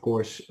that, of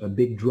course, a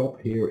big drop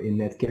here in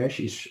net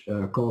cash is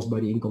caused by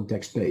the income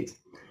tax paid.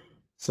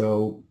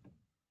 So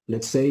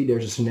let's say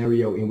there's a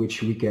scenario in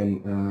which we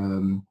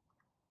can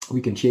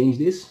change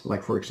this.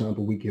 Like, for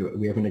example,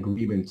 we have an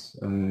agreement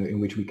in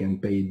which we can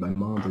pay it by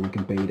month and we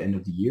can pay it end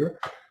of the year.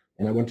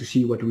 And I want to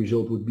see what the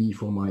result would be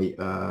for my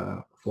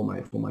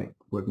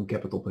working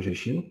capital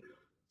position.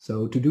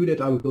 So to do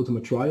that, I will go to my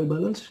trial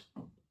balance.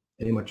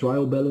 And in my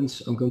trial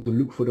balance, I'm going to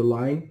look for the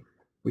line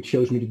which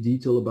shows me the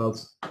detail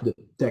about the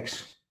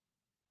tax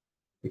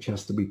which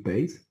has to be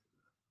paid.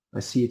 I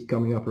see it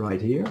coming up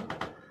right here.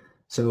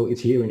 So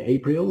it's here in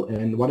April,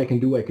 and what I can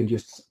do, I can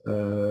just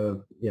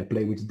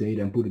play with the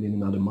data and put it in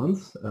another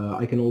month.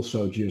 I can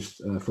also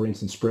just, for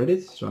instance, spread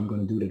it. So I'm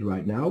going to do that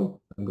right now.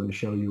 I'm going to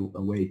show you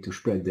a way to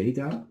spread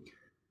data.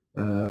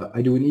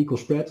 I do an equal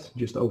spread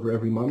just over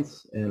every month,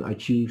 and I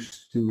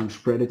choose to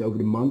spread it over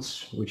the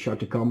months which are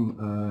to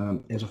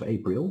come as of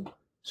April.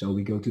 So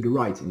we go to the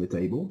right in the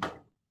table.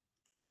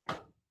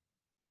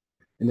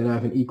 And then I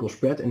have an equal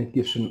spread, and it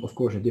gives, of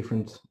course, a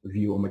different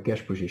view on my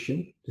cash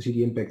position. To see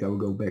the impact, I will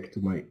go back to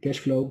my cash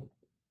flow.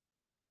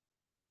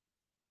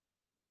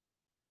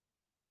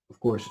 Of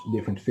course,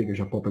 different figures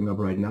are popping up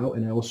right now,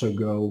 and I also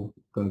going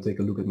to take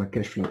a look at my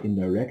cash flow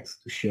indirect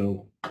to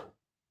show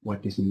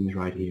what this means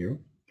right here.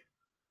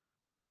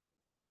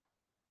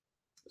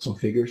 Some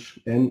figures,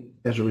 and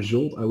as a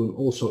result, I will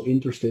also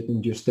interested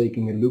in just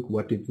taking a look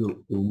what it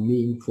will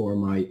mean for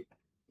my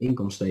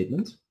income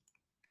statement.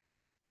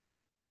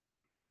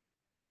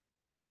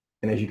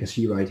 And as you can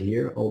see right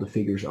here, all the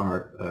figures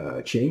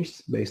are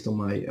changed based on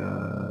my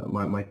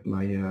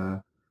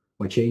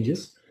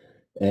changes.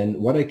 And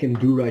what I can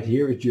do right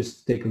here is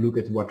just take a look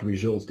at what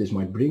results this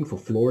might bring for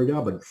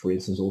Florida, but for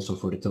instance also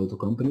for the total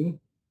company.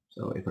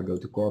 So if I go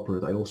to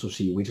corporate, I also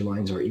see which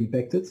lines are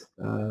impacted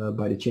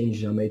by the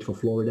changes I made for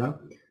Florida.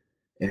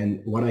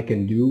 And what I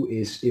can do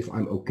is, if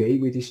I'm okay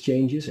with these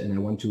changes and I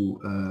want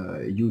to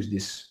use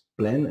this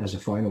plan as a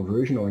final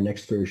version or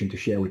next version to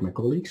share with my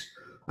colleagues,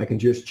 I can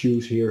just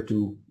choose here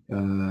to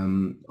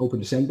open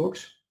the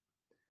sandbox,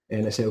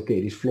 and I say,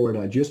 okay, these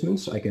Florida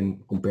adjustments, I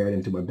can compare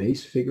them to my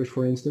base figures,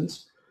 for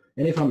instance.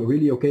 And if I'm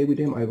really okay with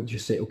them, I will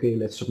just say, okay,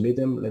 let's submit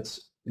them.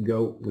 Let's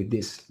go with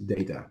this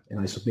data, and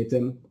I submit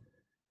them,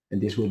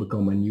 and this will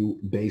become a new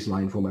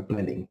baseline for my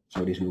planning.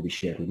 So this will be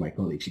shared with my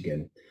colleagues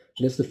again.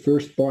 So that's the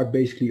first part,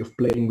 basically, of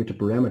playing with the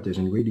parameters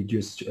and really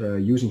just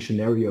using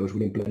scenarios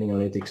within planning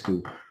analytics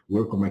to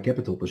work on my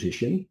capital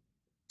position.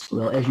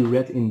 Well, as you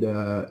read in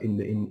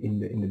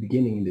the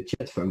beginning in the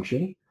chat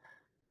function,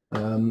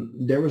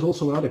 there was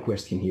also another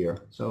question here.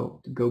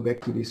 So to go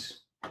back to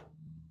this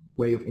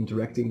way of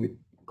interacting with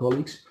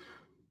colleagues,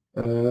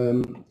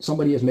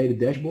 somebody has made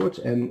a dashboard,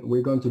 and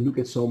we're going to look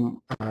at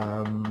some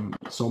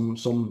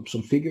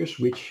figures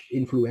which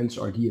influence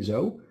our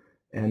DSO,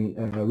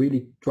 and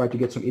really try to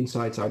get some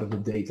insights out of the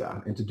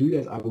data. And to do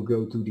that, I will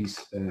go to this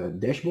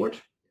dashboard,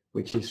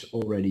 which is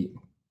already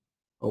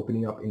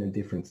opening up in a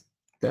different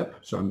tab.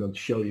 So I'm going to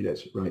show you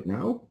that right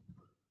now.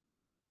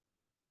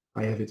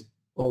 I have it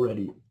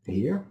already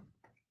here.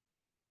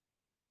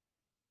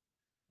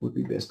 Would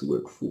be best to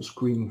work full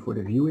screen for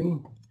the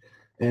viewing.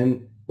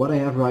 And what I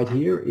have right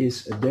here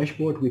is a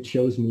dashboard which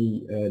shows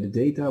me the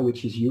data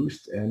which is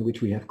used and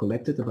which we have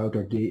collected about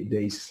our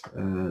days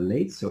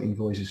late. So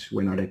invoices,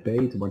 when are they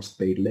paid, what's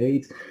paid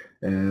late,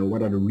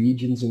 what are the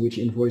regions in which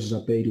invoices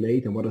are paid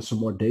late, and what are some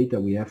more data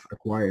we have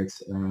acquired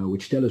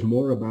which tell us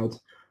more about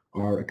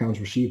our accounts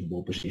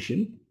receivable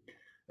position,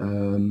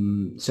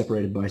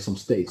 separated by some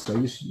states.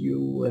 So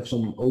you have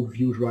some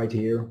overviews right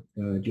here,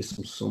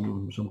 just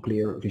some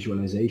clear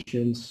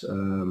visualizations.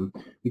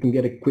 You can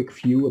get a quick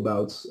view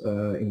about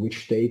in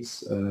which states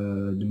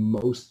the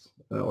most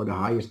or the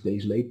highest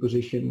days late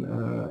position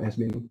has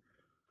been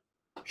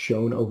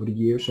shown over the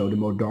years. So the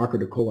more darker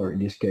the color in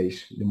this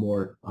case, the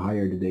more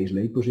higher the days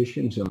late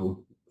position.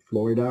 So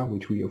Florida,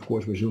 which we of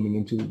course were zooming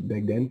into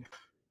back then,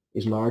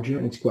 is larger,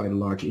 and it's quite a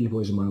large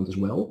invoice amount as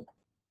well.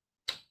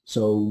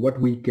 So what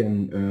we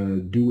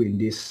can do in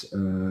this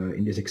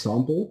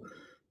example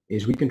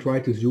is we can try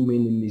to zoom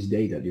in this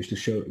data just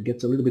to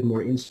get a little bit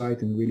more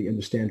insight and really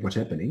understand what's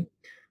happening.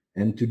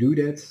 And to do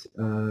that,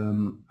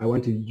 I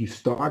want to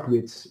start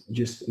with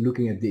just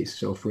looking at this.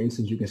 So for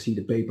instance, you can see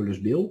the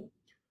paperless bill,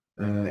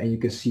 and you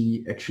can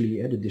see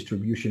actually the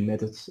distribution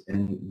methods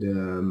and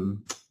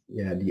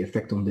the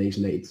effect on days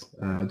late.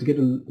 To get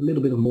a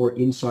little bit of more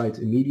insight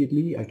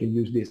immediately, I can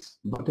use this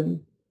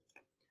button.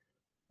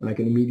 And I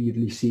can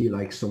immediately see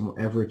like some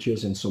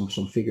averages and some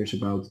figures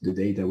about the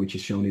data which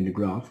is shown in the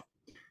graph.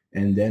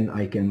 And then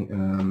I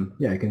can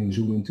I can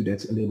zoom into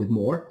that a little bit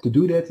more. To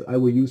do that, I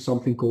will use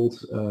something called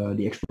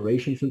the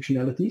exploration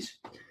functionalities.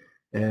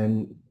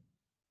 And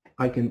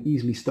I can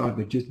easily start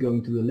with just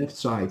going to the left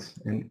side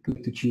and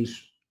click to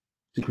choose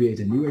to create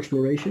a new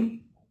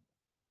exploration.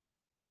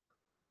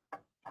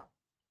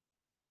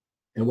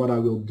 And what I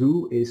will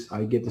do is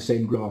I get the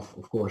same graph,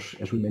 of course,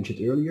 as we mentioned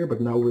earlier, but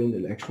now we're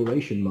in the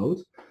exploration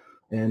mode.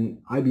 And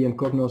IBM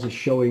Cognos is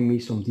showing me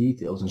some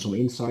details and some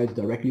insights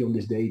directly on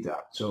this data.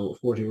 So of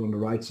course, here on the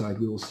right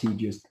side, we will see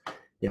just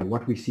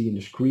what we see in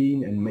the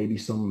screen and maybe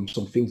some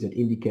things that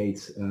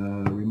indicate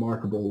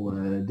remarkable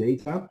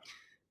data,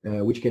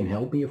 which can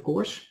help me, of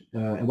course.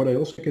 And what I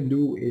also can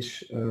do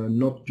is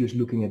not just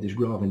looking at this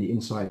graph and the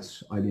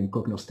insights IBM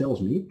Cognos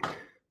tells me,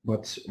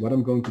 but what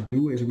I'm going to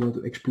do is I'm going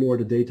to explore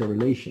the data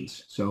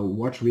relations. So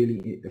what's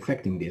really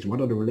affecting this?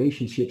 What are the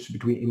relationships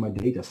in my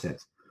data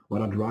set?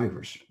 What are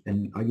drivers?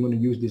 And I'm going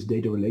to use this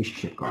data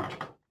relationship card.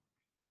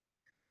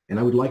 And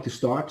I would like to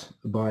start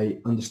by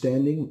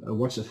understanding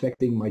what's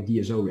affecting my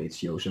DSO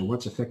ratio. So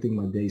what's affecting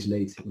my days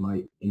late,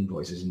 my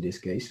invoices in this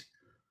case.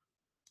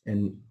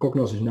 And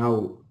Cognos is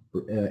now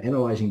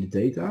analyzing the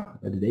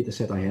data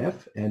set I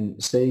have,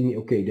 and saying,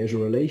 okay, there's a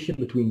relation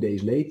between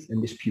days late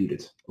and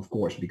disputed, of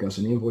course, because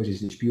an invoice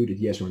is disputed,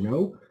 yes or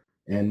no,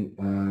 and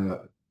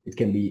it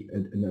can be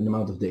an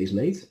amount of days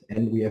late,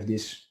 and we have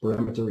this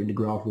parameter in the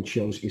graph which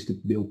shows is the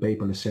bill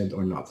paperless sent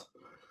or not.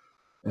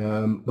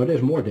 But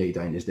there's more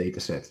data in this data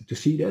set. To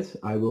see that,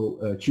 I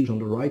will choose on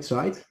the right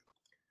side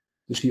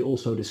to see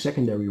also the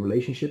secondary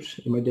relationships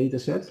in my data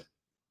set.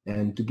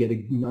 And to get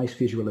a nice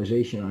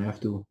visualization, I have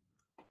to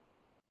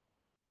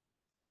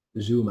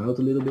zoom out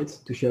a little bit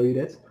to show you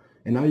that.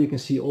 And now you can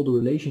see all the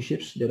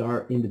relationships that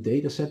are in the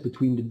data set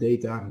between the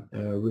data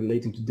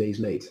relating to days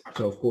late.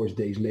 So of course,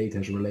 days late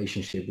has a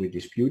relationship with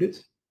disputed.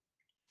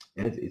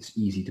 And it's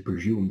easy to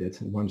presume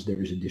that once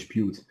there is a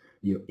dispute,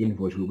 your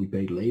invoice will be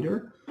paid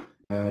later.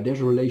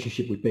 There's a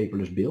relationship with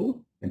paperless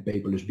bill, and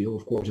paperless bill,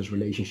 of course, has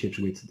relationships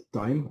with the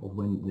time of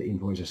when the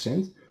invoice is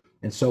sent,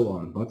 and so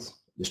on. But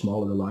the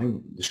smaller the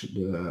line,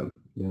 the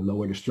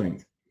lower the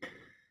strength.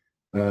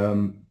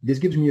 This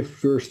gives me a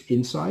first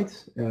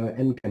insight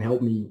and can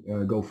help me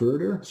go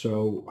further.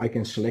 So I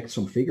can select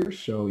some figures.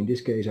 So in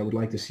this case, I would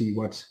like to see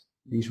what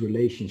these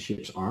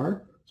relationships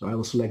are. So I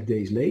will select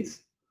days late.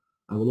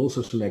 I will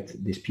also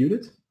select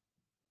disputed.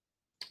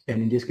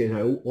 And in this case,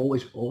 I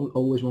always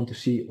want to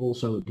see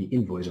also the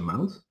invoice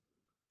amount,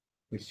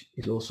 which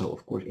is also,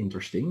 of course,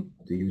 interesting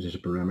to use as a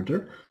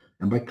parameter.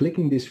 And by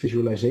clicking these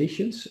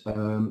visualizations,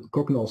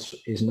 Cognos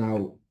is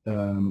now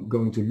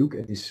going to look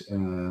at this,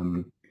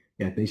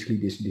 basically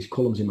these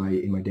columns in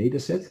my data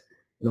set.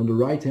 And on the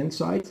right-hand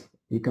side,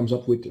 he comes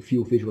up with a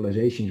few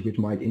visualizations which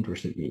might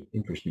interest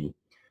me.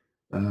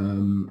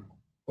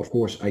 Of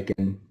course, I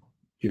can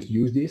just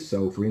use this.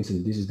 So, for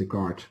instance, this is the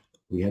card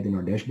we had in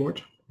our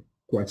dashboard,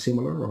 quite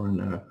similar, or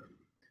a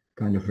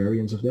kind of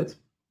variance of that.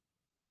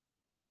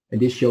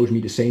 And this shows me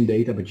the same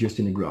data, but just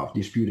in a graph,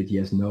 disputed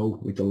yes, no,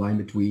 with the line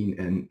between,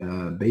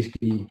 and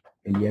basically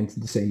in the end,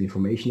 the same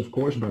information, of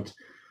course, but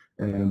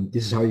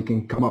this is how you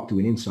can come up to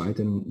an insight,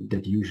 and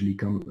that usually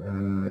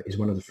is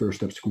one of the first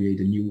steps to create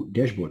a new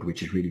dashboard,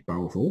 which is really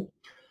powerful.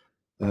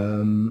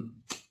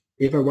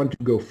 If I want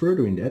to go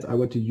further in that, I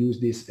want to use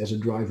this as a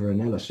driver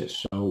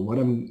analysis. So what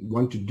I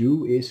want to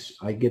do is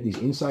I get this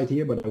insight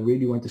here, but I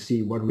really want to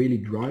see what really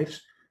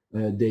drives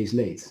days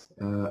late.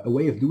 A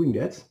way of doing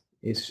that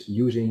is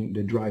using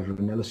the driver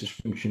analysis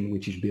function,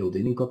 which is built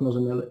in Cognos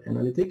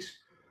Analytics.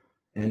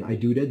 And I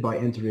do that by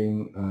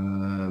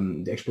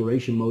entering the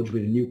exploration modes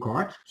with a new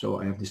card. So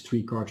I have these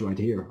 3 cards right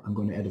here. I'm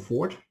going to add a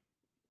 4th.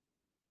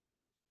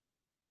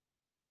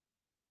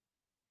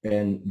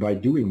 And by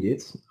doing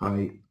this,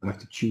 I have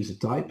to choose a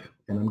type,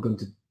 and I'm going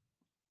to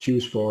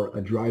choose for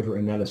a driver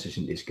analysis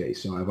in this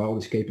case. So I have all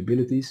these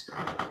capabilities,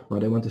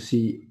 but I want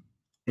to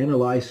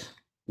analyze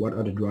what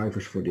are the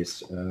drivers for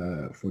this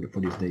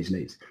for this days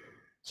late.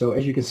 So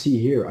as you can see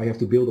here, I have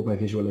to build up my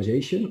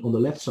visualization. On the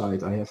left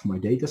side, I have my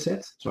data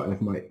set. So I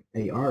have my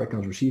AR,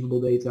 accounts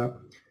receivable data,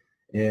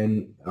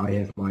 and I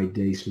have my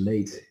days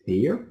late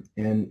here.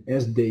 And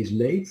as days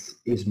late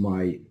is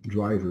my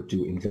driver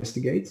to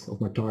investigate,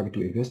 of my target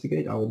to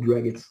investigate, I will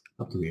drag it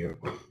up to here.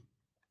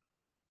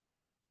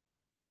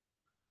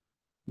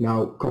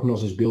 Now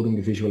Cognos is building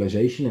the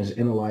visualization, is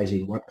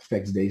analyzing what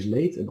affects days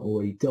late, and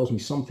already tells me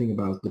something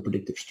about the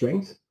predictive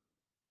strength.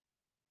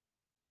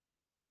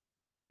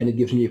 And it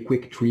gives me a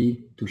quick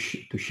tree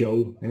to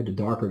show the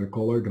darker the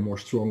color, the more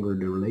stronger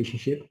the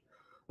relationship.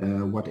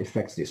 What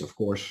affects this? Of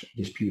course,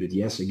 disputed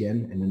yes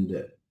again, and then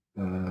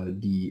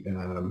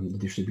the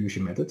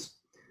distribution methods.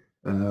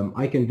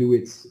 I can do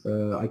it.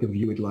 I can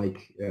view it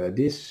like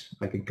this.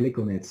 I can click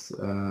on it.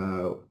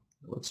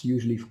 What's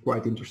usually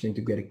quite interesting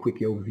to get a quick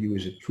overview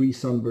is a tree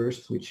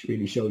sunburst, which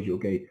really shows you,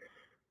 okay,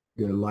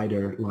 the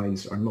lighter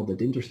lines are not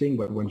that interesting,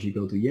 but once you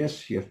go to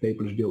yes, you have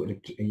paperless bill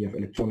and you have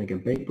electronic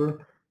and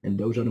paper. And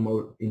those are the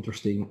more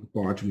interesting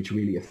parts which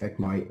really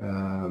affect my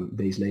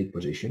days late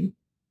position.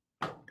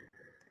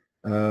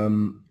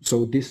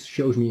 So this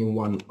shows me in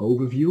one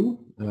overview.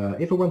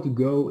 If I want to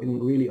go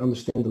and really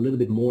understand a little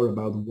bit more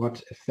about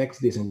what affects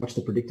this and what's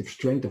the predictive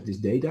strength of this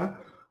data,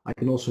 I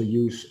can also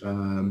use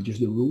just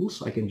the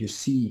rules. I can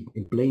just see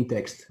in plain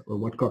text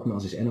what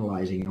Cognos is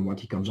analyzing and what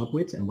he comes up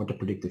with and what the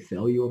predictive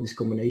value of this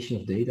combination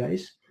of data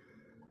is.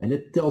 And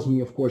it tells me,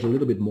 of course, a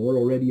little bit more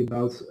already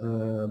about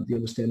the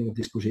understanding of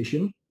this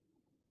position.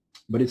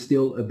 But it's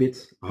still a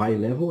bit high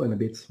level and a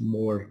bit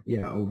more,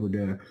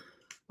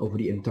 over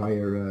the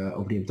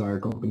entire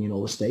company in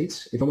all the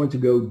states. If I want to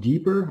go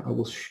deeper, I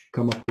will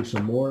come up with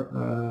some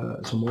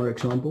more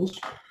examples.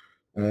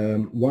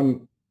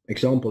 One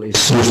example is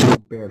to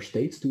compare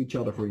states to each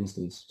other, for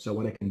instance. So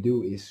what I can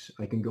do is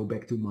I can go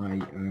back to my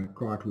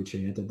card which I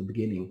had at the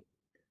beginning,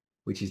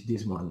 which is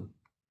this one,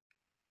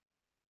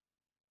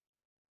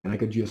 and I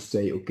could just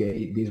say,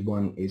 okay, this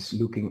one is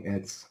looking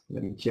at.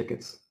 Let me check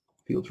it.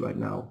 Fields right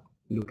now.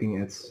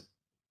 Looking at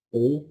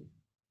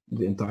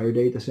the entire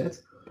data set,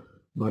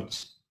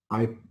 but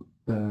I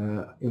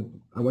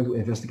want to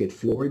investigate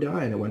Florida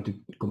and I want to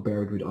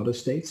compare it with other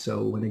states.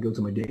 So when I go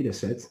to my data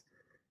set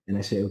and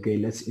I say, okay,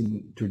 let's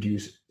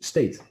introduce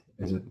state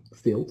as a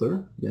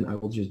filter, then I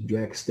will just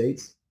drag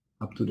state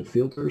up to the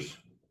filters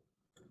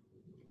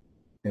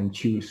and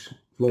choose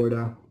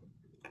Florida.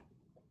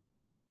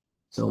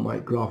 So my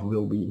graph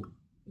will be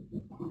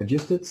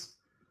adjusted.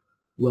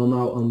 Well,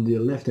 now on the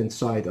left hand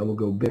side, I will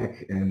go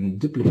back and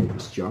duplicate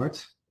this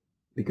chart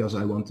because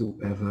I want to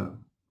have a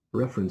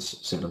reference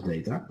set of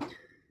data.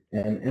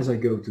 And as I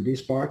go to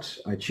this part,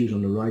 I choose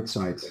on the right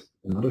side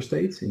another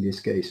state. In this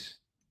case,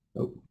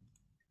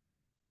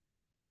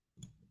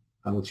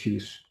 I will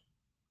choose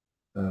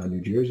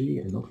New Jersey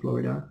and not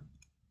Florida.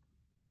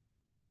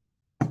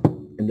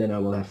 And then I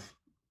will have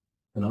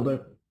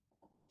another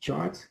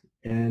chart,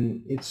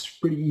 and it's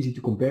pretty easy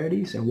to compare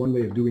these. And one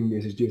way of doing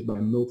this is just by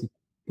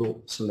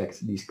multiple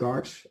select these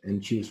cards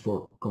and choose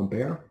for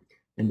compare.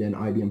 And then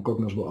IBM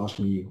Cognos will ask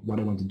me what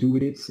I want to do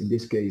with it. In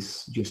this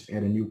case, just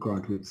add a new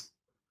card with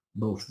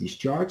both these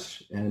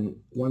charts. And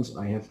once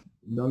I have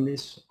done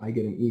this, I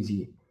get an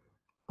easy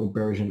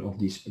comparison of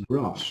these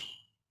graphs.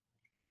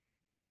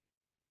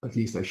 At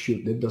least I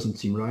should. That doesn't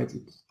seem right.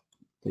 It's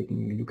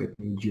taking a look at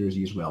New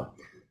Jersey as well.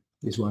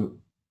 This one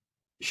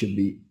should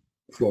be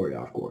Florida,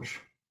 of course.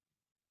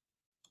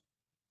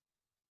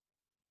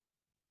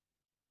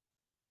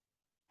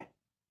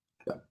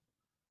 Yeah.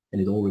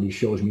 And it already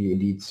shows me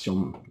indeed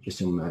some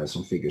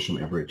figures, some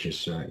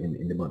averages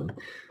in the bottom.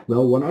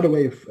 Well, one other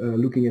way of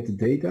looking at the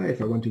data,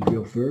 if I want to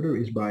go further,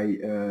 is by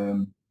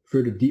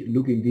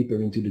looking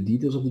deeper into the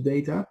details of the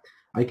data.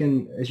 I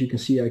can, as you can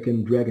see, I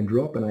can drag and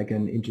drop, and I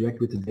can interact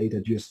with the data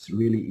just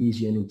really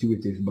easy and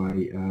intuitive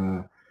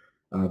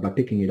by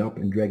picking it up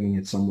and dragging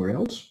it somewhere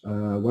else.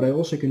 What I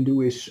also can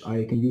do is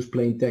I can use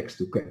plain text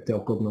to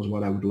tell Cognos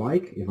what I would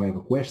like, if I have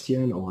a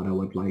question, or what I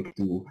would like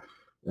to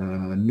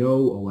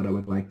know, or what I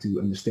would like to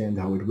understand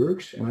how it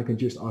works. And I can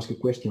just ask a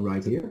question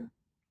right here.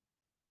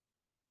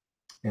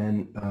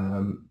 And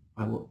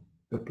I will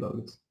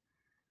upload it.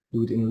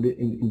 Do it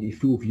in the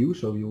full view,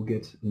 so you'll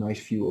get a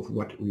nice view of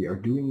what we are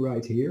doing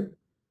right here.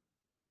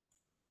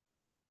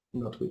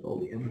 Not with all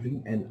the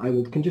everything, and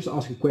can just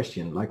ask a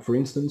question, like for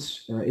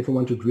instance, if I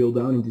want to drill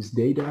down in this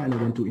data and I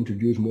want to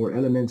introduce more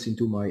elements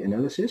into my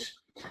analysis.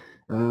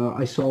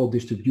 I saw a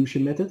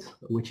distribution method,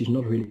 which is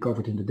not really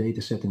covered in the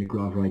data set in the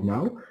graph right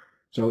now.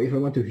 So if I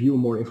want to view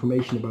more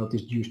information about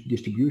this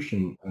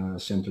distribution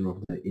center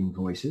of the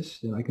invoices,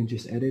 then I can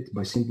just add it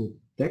by simple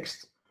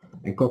text,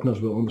 and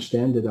Cognos will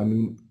understand that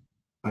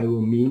I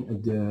will mean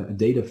a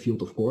data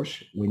field, of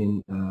course,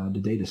 within the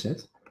data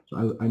set.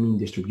 So I mean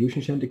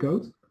distribution center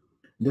code.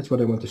 That's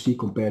what I want to see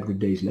compared with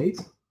days late.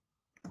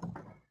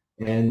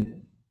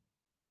 And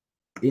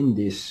in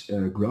this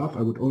graph,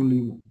 I would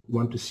only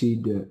want to see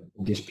the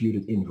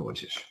disputed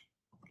invoices.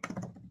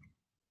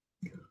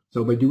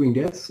 So by doing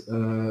that,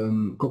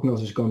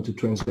 Cognos is going to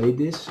translate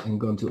this and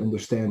going to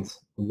understand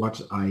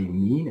what I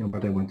mean and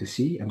what I want to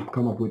see, and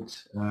come up with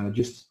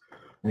just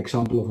an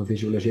example of a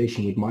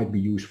visualization which might be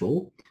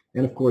useful.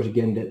 And of course,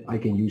 again, that I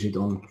can use it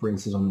on, for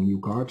instance, on a new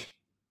card,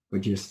 or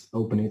just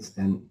open it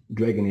and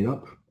dragging it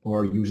up,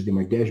 or use it in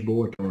my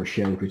dashboard, or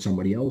share it with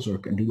somebody else, or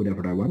can do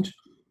whatever I want.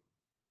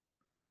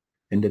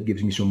 And that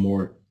gives me some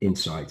more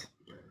insight.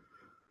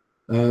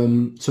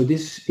 So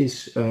this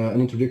is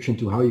an introduction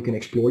to how you can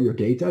explore your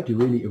data to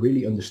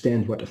really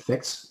understand what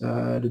affects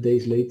the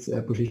days late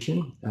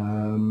position.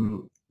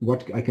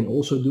 What I can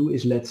also do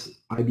is let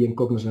IBM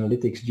Cognos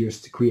Analytics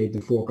just create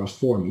the forecast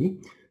for me.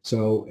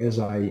 So as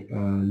I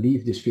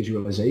leave this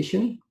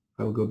visualization,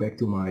 I will go back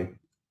to my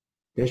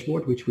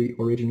dashboard, which we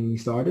originally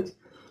started.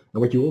 And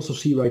what you also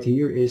see right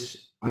here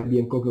is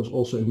IBM Cognos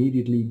also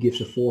immediately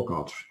gives a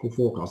forecast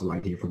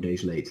right here for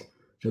days late.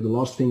 So the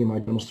last thing in my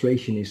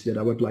demonstration is that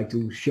I would like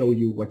to show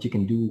you what you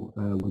can do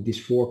with this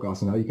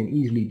forecast, and how you can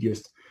easily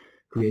just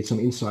create some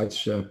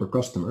insights per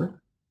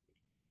customer.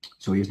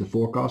 So here's the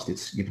forecast.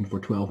 It's given for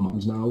 12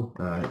 months now.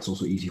 It's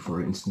also easy,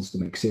 for instance, to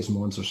make 6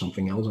 months or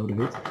something else out of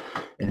it.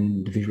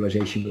 And the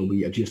visualization will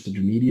be adjusted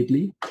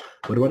immediately.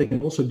 But what I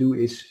can also do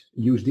is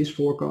use this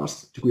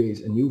forecast to create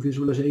a new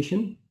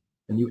visualization,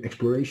 a new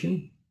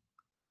exploration.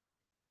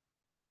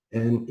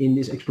 And in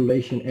this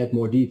exploration, add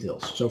more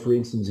details. So for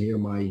instance, here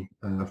my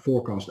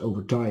forecast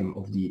over time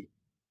of the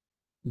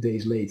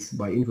days late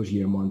by invoice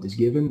year month is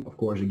given. Of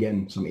course,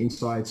 again, some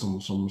insights,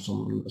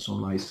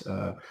 some nice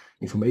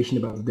information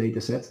about the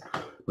data set.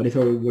 But if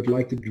I would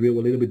like to drill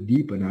a little bit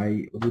deeper,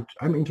 and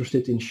I'm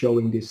interested in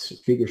showing these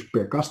figures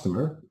per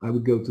customer, I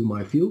would go to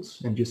my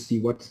fields and just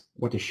see what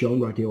is shown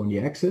right here on the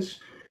axis,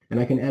 and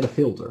I can add a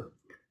filter.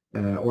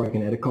 Or I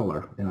can add a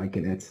color, and I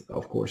can add,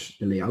 of course,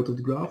 the layout of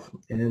the graph.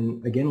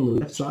 And again, on the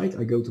left side,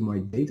 I go to my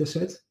data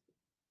set.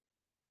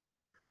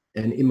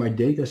 And in my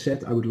data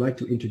set, I would like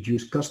to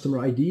introduce customer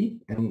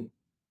ID. And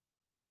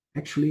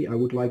actually, I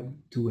would like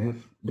to have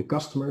the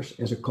customers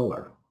as a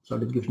color. So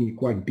that gives me a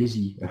quite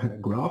busy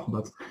graph,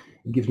 but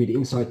it gives me the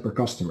insight per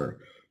customer.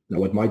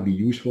 Now, what might be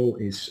useful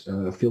is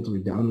filter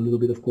it down a little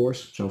bit, of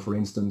course. So for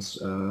instance,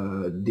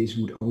 this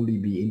would only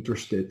be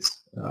interested,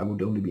 I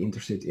would only be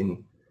interested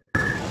in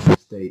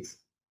state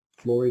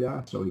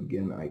Florida. So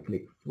again, I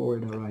click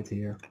Florida right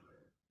here,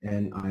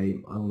 and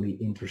I'm only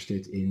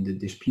interested in the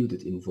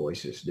disputed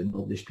invoices. The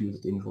not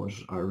disputed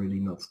invoices are really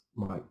not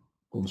my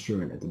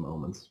concern at the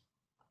moment.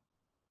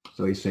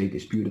 So you say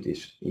disputed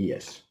is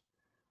yes.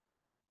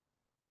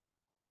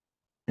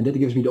 And that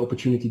gives me the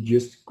opportunity to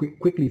just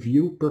quickly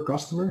view per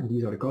customer.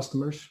 These are the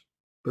customers,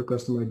 per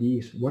customer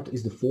IDs. What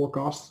is the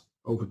forecast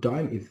over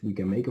time, if we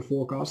can make a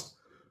forecast,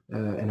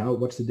 and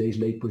what's the day's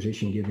late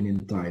position given in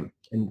the time.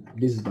 And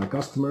this is my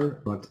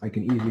customer, but I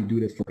can easily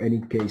do that for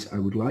any case I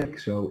would like.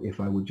 So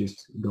if I would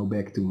just go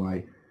back to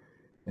my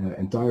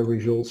entire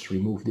results,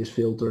 remove this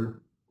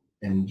filter,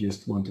 and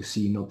just want to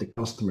see not the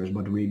customers,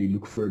 but really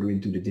look further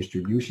into the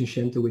distribution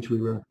center, which we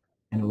were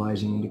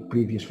analyzing in the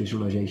previous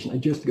visualization, I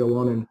just go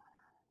on and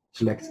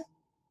select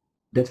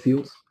that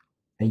field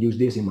and use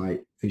this in my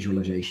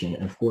visualization.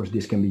 And of course,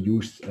 this can be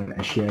used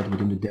and shared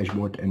within the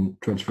dashboard and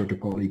transferred to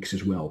colleagues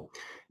as well.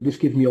 This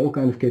gives me all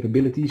kinds of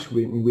capabilities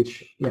in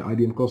which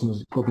IBM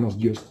Cognos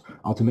just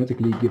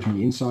automatically gives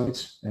me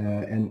insights,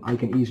 and I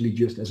can easily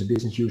just as a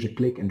business user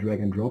click and drag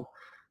and drop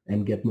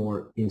and get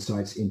more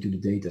insights into the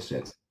data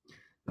set.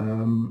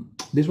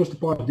 This was the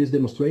part of this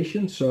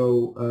demonstration.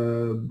 So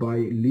by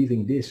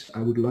leaving this,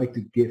 I would like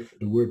to give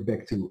the word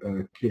back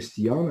to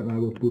Christian, and I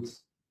will put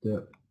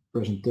the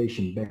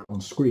presentation back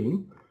on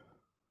screen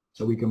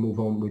so we can move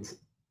on with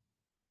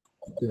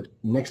the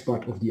next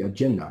part of the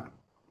agenda.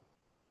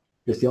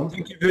 Christian?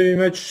 Thank you very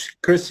much,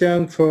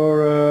 Christian,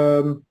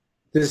 for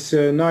this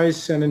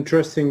nice and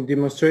interesting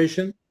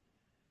demonstration.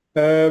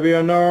 We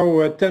are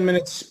now 10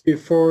 minutes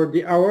before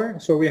the hour,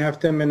 so we have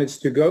 10 minutes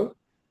to go.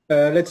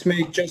 Let's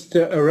make just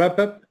a wrap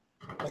up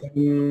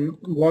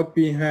what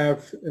we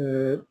have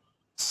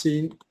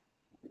seen,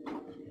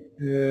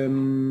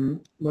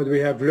 what we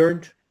have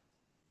learned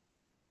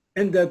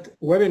in that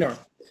webinar.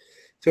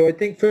 So I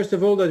think first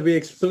of all that we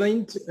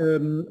explained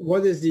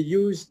what is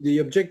the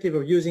objective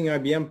of using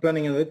IBM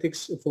Planning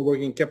Analytics for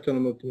working capital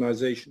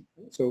optimization.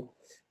 So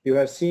you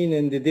have seen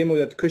in the demo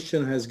that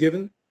Christian has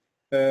given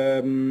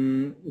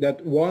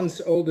that once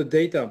all the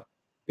data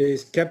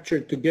is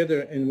captured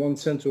together in one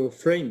central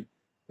frame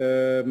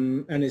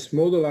and is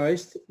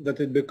modelized, that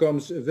it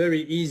becomes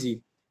very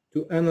easy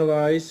to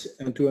analyze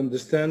and to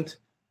understand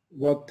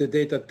what the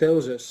data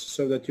tells us,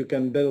 so that you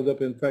can build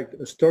up in fact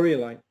a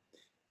storyline.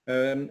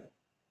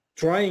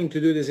 Trying to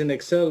do this in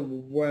Excel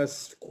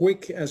was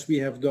quick as we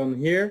have done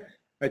here,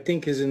 I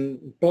think is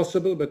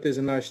impossible, but is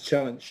a nice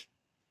challenge.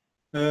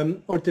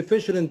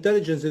 Artificial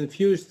intelligence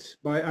infused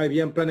by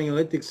IBM Planning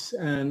Analytics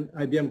and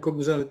IBM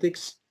Cognos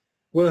Analytics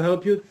will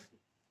help you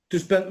to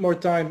spend more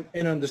time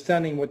in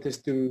understanding what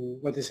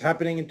is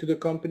happening into the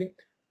company,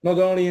 not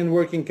only in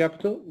working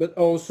capital, but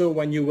also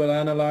when you will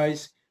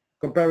analyze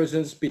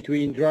comparisons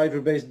between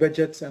driver-based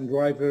budgets and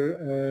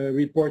driver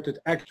reported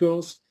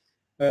actuals.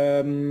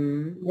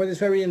 What is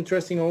very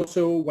interesting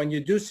also, when you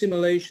do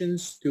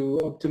simulations to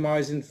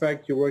optimize in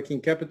fact your working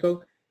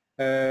capital,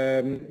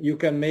 you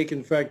can make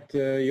in fact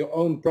your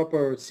own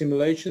proper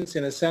simulations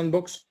in a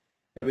sandbox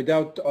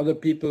without other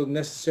people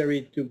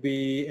necessary to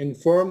be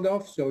informed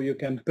of, so you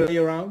can play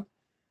around.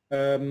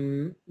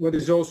 What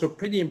is also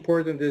pretty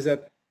important is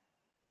that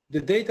the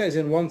data is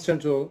in one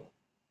central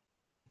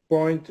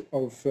point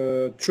of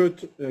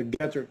truth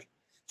gathered.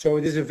 So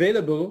it is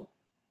available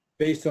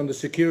based on the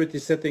security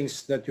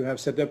settings that you have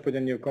set up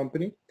within your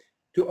company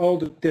to all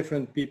the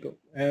different people.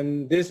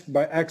 And this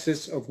by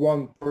access of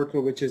one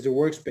portal, which is the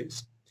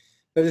workspace.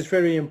 That is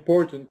very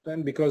important,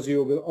 and because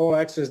you will all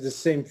access the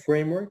same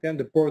framework and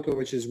the portal,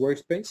 which is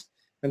workspace.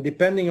 And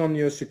depending on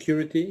your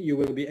security, you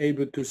will be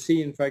able to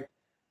see, in fact,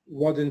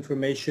 what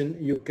information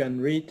you can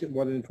read,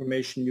 what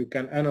information you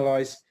can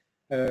analyze,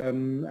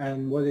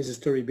 and what is the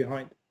story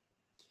behind.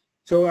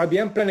 So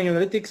IBM Planning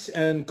Analytics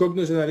and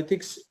Cognos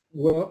Analytics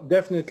will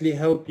definitely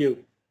help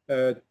you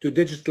to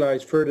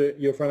digitalize further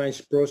your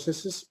financial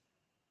processes.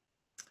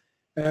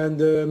 And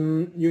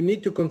you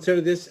need to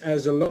consider this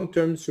as a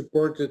long-term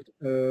supported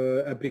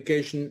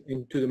application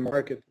into the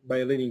market by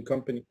a leading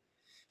company.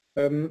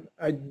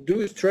 I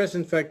do stress,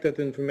 in fact, that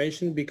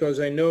information because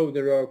I know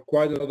there are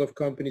quite a lot of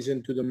companies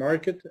into the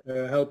market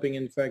helping,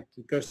 in fact,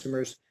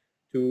 customers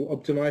to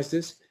optimize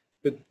this.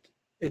 But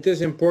it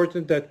is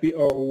important that we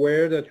are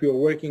aware that we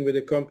are working with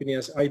a company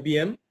as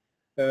IBM,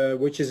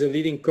 which is a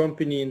leading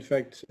company, in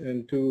fact,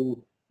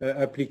 into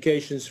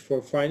applications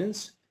for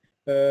finance.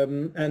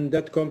 And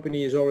that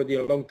company is already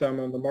a long time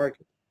on the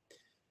market.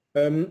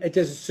 It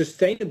is a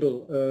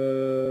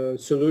sustainable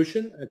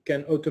solution. It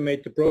can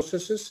automate the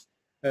processes,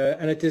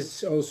 and it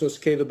is also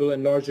scalable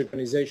in large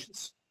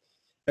organizations.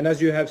 And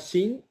as you have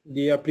seen,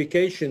 the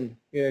application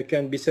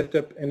can be set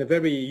up in a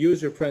very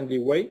user-friendly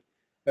way.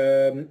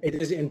 It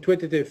is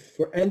intuitive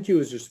for end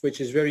users, which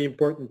is very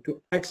important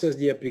to access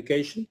the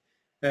application.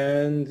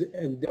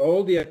 And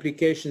all the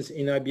applications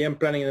in IBM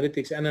Planning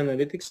Analytics and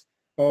Analytics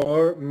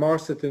are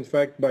mastered, in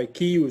fact, by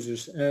key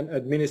users and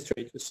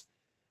administrators.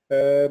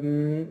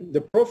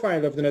 The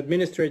profile of an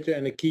administrator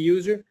and a key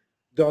user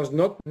does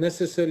not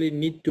necessarily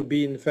need to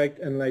be, in fact,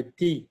 an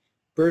IT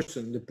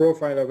person. The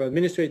profile of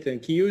administrator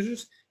and key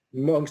users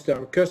amongst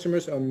our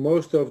customers are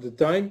most of the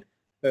time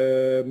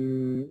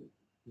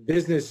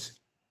business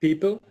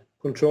people,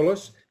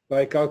 controllers,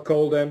 like I'll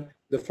call them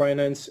the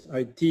finance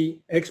IT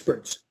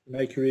experts.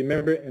 like you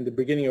remember in the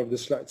beginning of the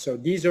slide. So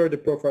these are the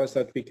profiles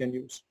that we can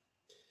use.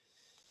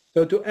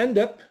 So to end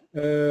up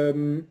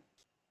with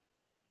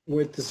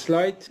the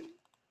slide,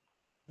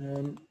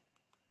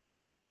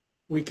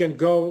 we can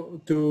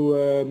go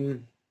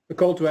to a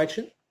call to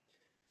action.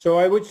 So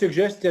I would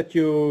suggest that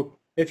you,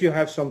 if you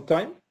have some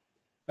time,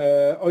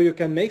 or you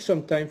can make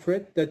some time for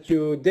it, that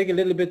you dig a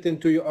little bit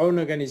into your own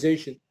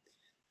organization,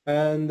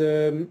 and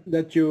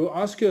that you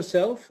ask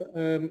yourself,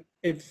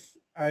 if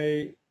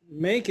I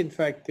make in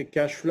fact the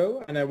cash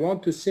flow and I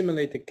want to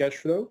simulate the cash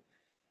flow,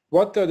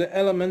 what are the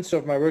elements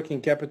of my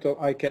working capital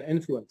I can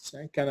influence?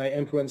 Can I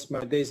influence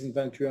my days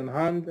inventory on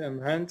hand?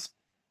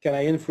 Can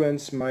I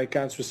influence my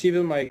accounts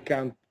receivable, my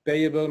account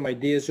payable, my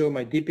DSO,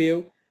 my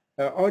DPO?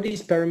 Are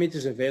these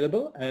parameters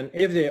available? And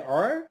if they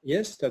are,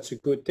 yes, that's a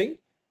good thing.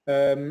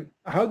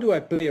 How do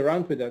I play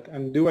around with that?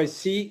 And do I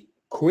see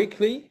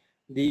quickly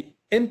the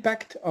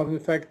impact of, in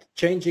fact,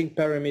 changing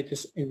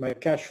parameters in my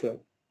cash flow?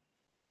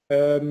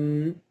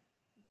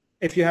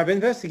 If you have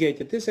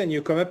investigated this and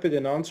you come up with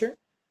an answer,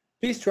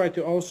 please try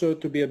to also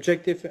to be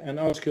objective and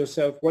ask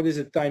yourself, what is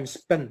the time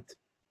spent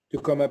to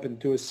come up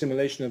into a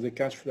simulation of the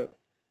cash flow?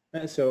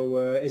 And so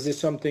is this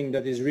something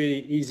that is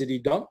really easily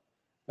done?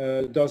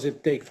 Does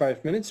it take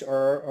 5 minutes,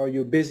 or are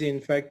you busy,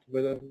 in fact,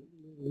 with a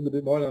little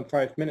bit more than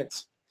 5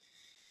 minutes?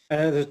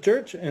 And the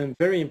third and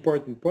very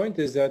important point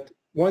is that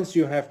once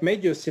you have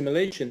made your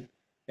simulation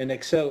in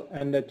Excel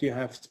and that you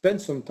have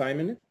spent some time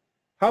in it,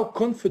 how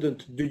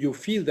confident do you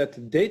feel that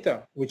the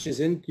data which is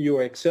in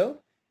your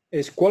Excel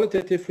is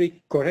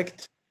qualitatively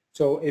correct?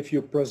 So if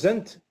you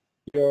present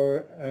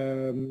your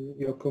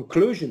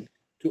conclusion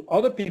to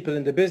other people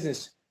in the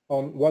business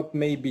on what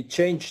may be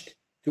changed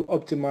to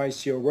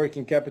optimize your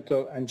working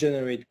capital and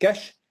generate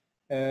cash,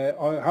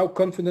 how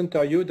confident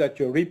are you that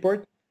your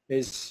report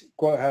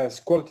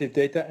has qualitative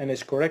data and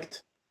is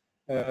correct?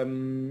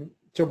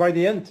 So by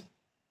the end,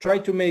 try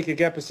to make a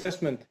gap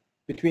assessment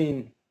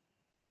between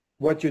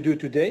what you do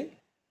today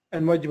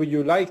and what would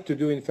you like to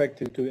do, in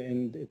fact,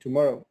 in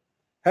tomorrow.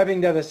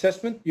 Having that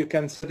assessment, you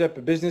can set up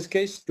a business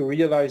case to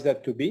realize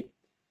that to be.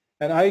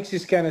 And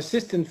IXIS can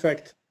assist, in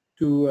fact,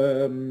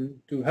 to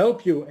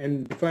help you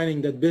in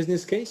defining that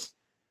business case.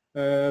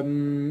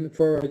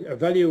 For a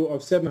value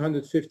of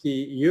 750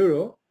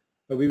 euro,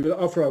 we will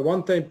offer a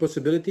one-time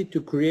possibility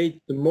to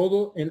create the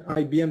model in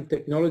IBM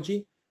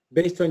technology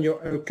based on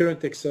your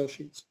current Excel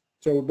sheets.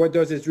 So what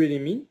does this really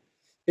mean?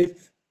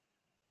 If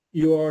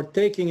you are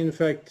taking, in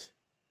fact,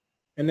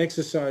 an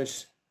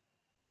exercise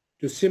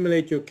to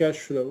simulate your cash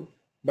flow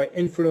by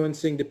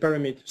influencing the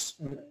parameters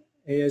on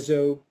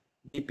ASO,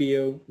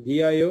 DPO,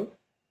 DIO,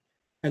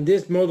 and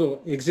this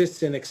model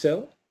exists in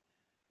Excel,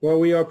 where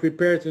we are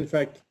prepared, in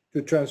fact,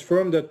 to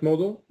transform that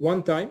model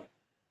one time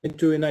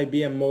into an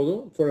IBM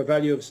model for a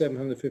value of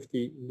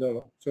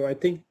 $750. So I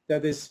think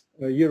that is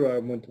euro, I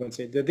want to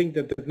say. I think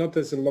that not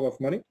is a lot of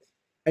money,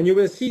 and you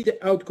will see the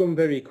outcome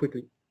very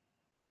quickly.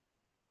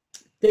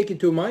 Take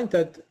into mind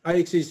that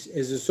IXIS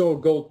is a sole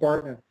gold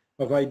partner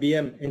of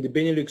IBM in the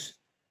Benelux,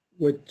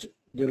 with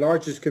the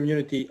largest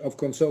community of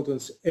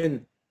consultants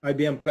in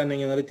IBM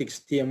Planning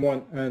Analytics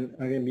TM1 and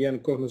IBM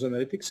Cognos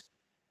Analytics,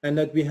 and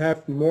that we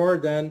have more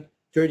than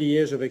 30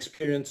 years of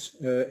experience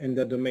in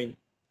that domain.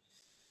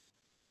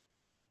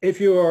 If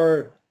you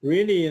are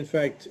really, in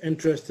fact,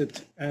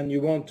 interested and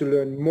you want to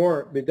learn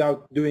more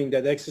without doing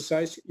that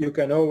exercise, you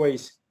can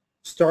always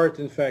start,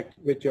 in fact,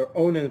 with your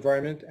own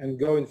environment and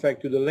go, in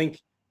fact, to the link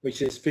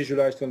which is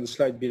visualized on the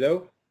slide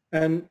below,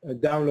 and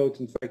download,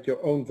 in fact,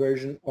 your own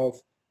version of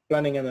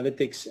planning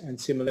analytics and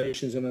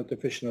simulations on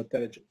artificial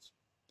intelligence.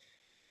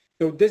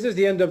 So this is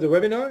the end of the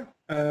webinar.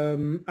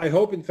 I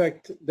hope, in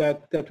fact,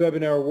 that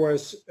webinar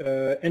was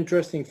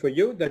interesting for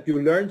you, that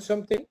you learned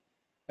something.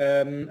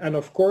 And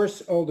of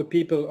course, all the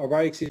people of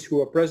IXIS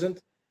who are present,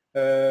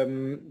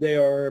 they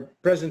are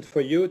present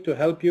for you to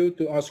help you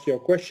to ask your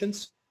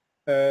questions.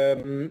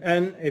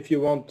 And if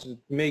you want to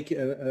make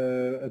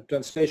a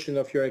translation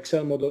of your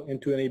Excel model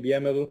into an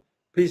IBM model,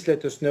 please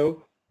let us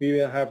know. We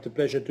will have the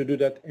pleasure to do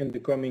that in the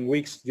coming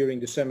weeks during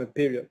the summer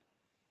period.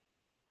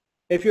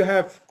 If you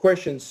have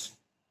questions,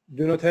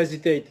 do not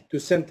hesitate to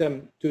send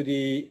them to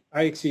the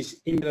IXIS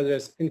email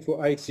address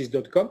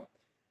info@ixis.com.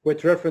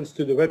 With reference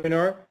to the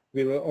webinar,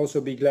 we will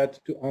also be glad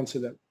to answer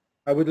them.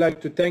 I would like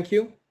to thank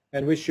you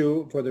and wish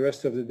you for the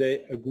rest of the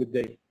day a good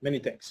day. Many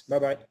thanks.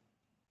 Bye-bye.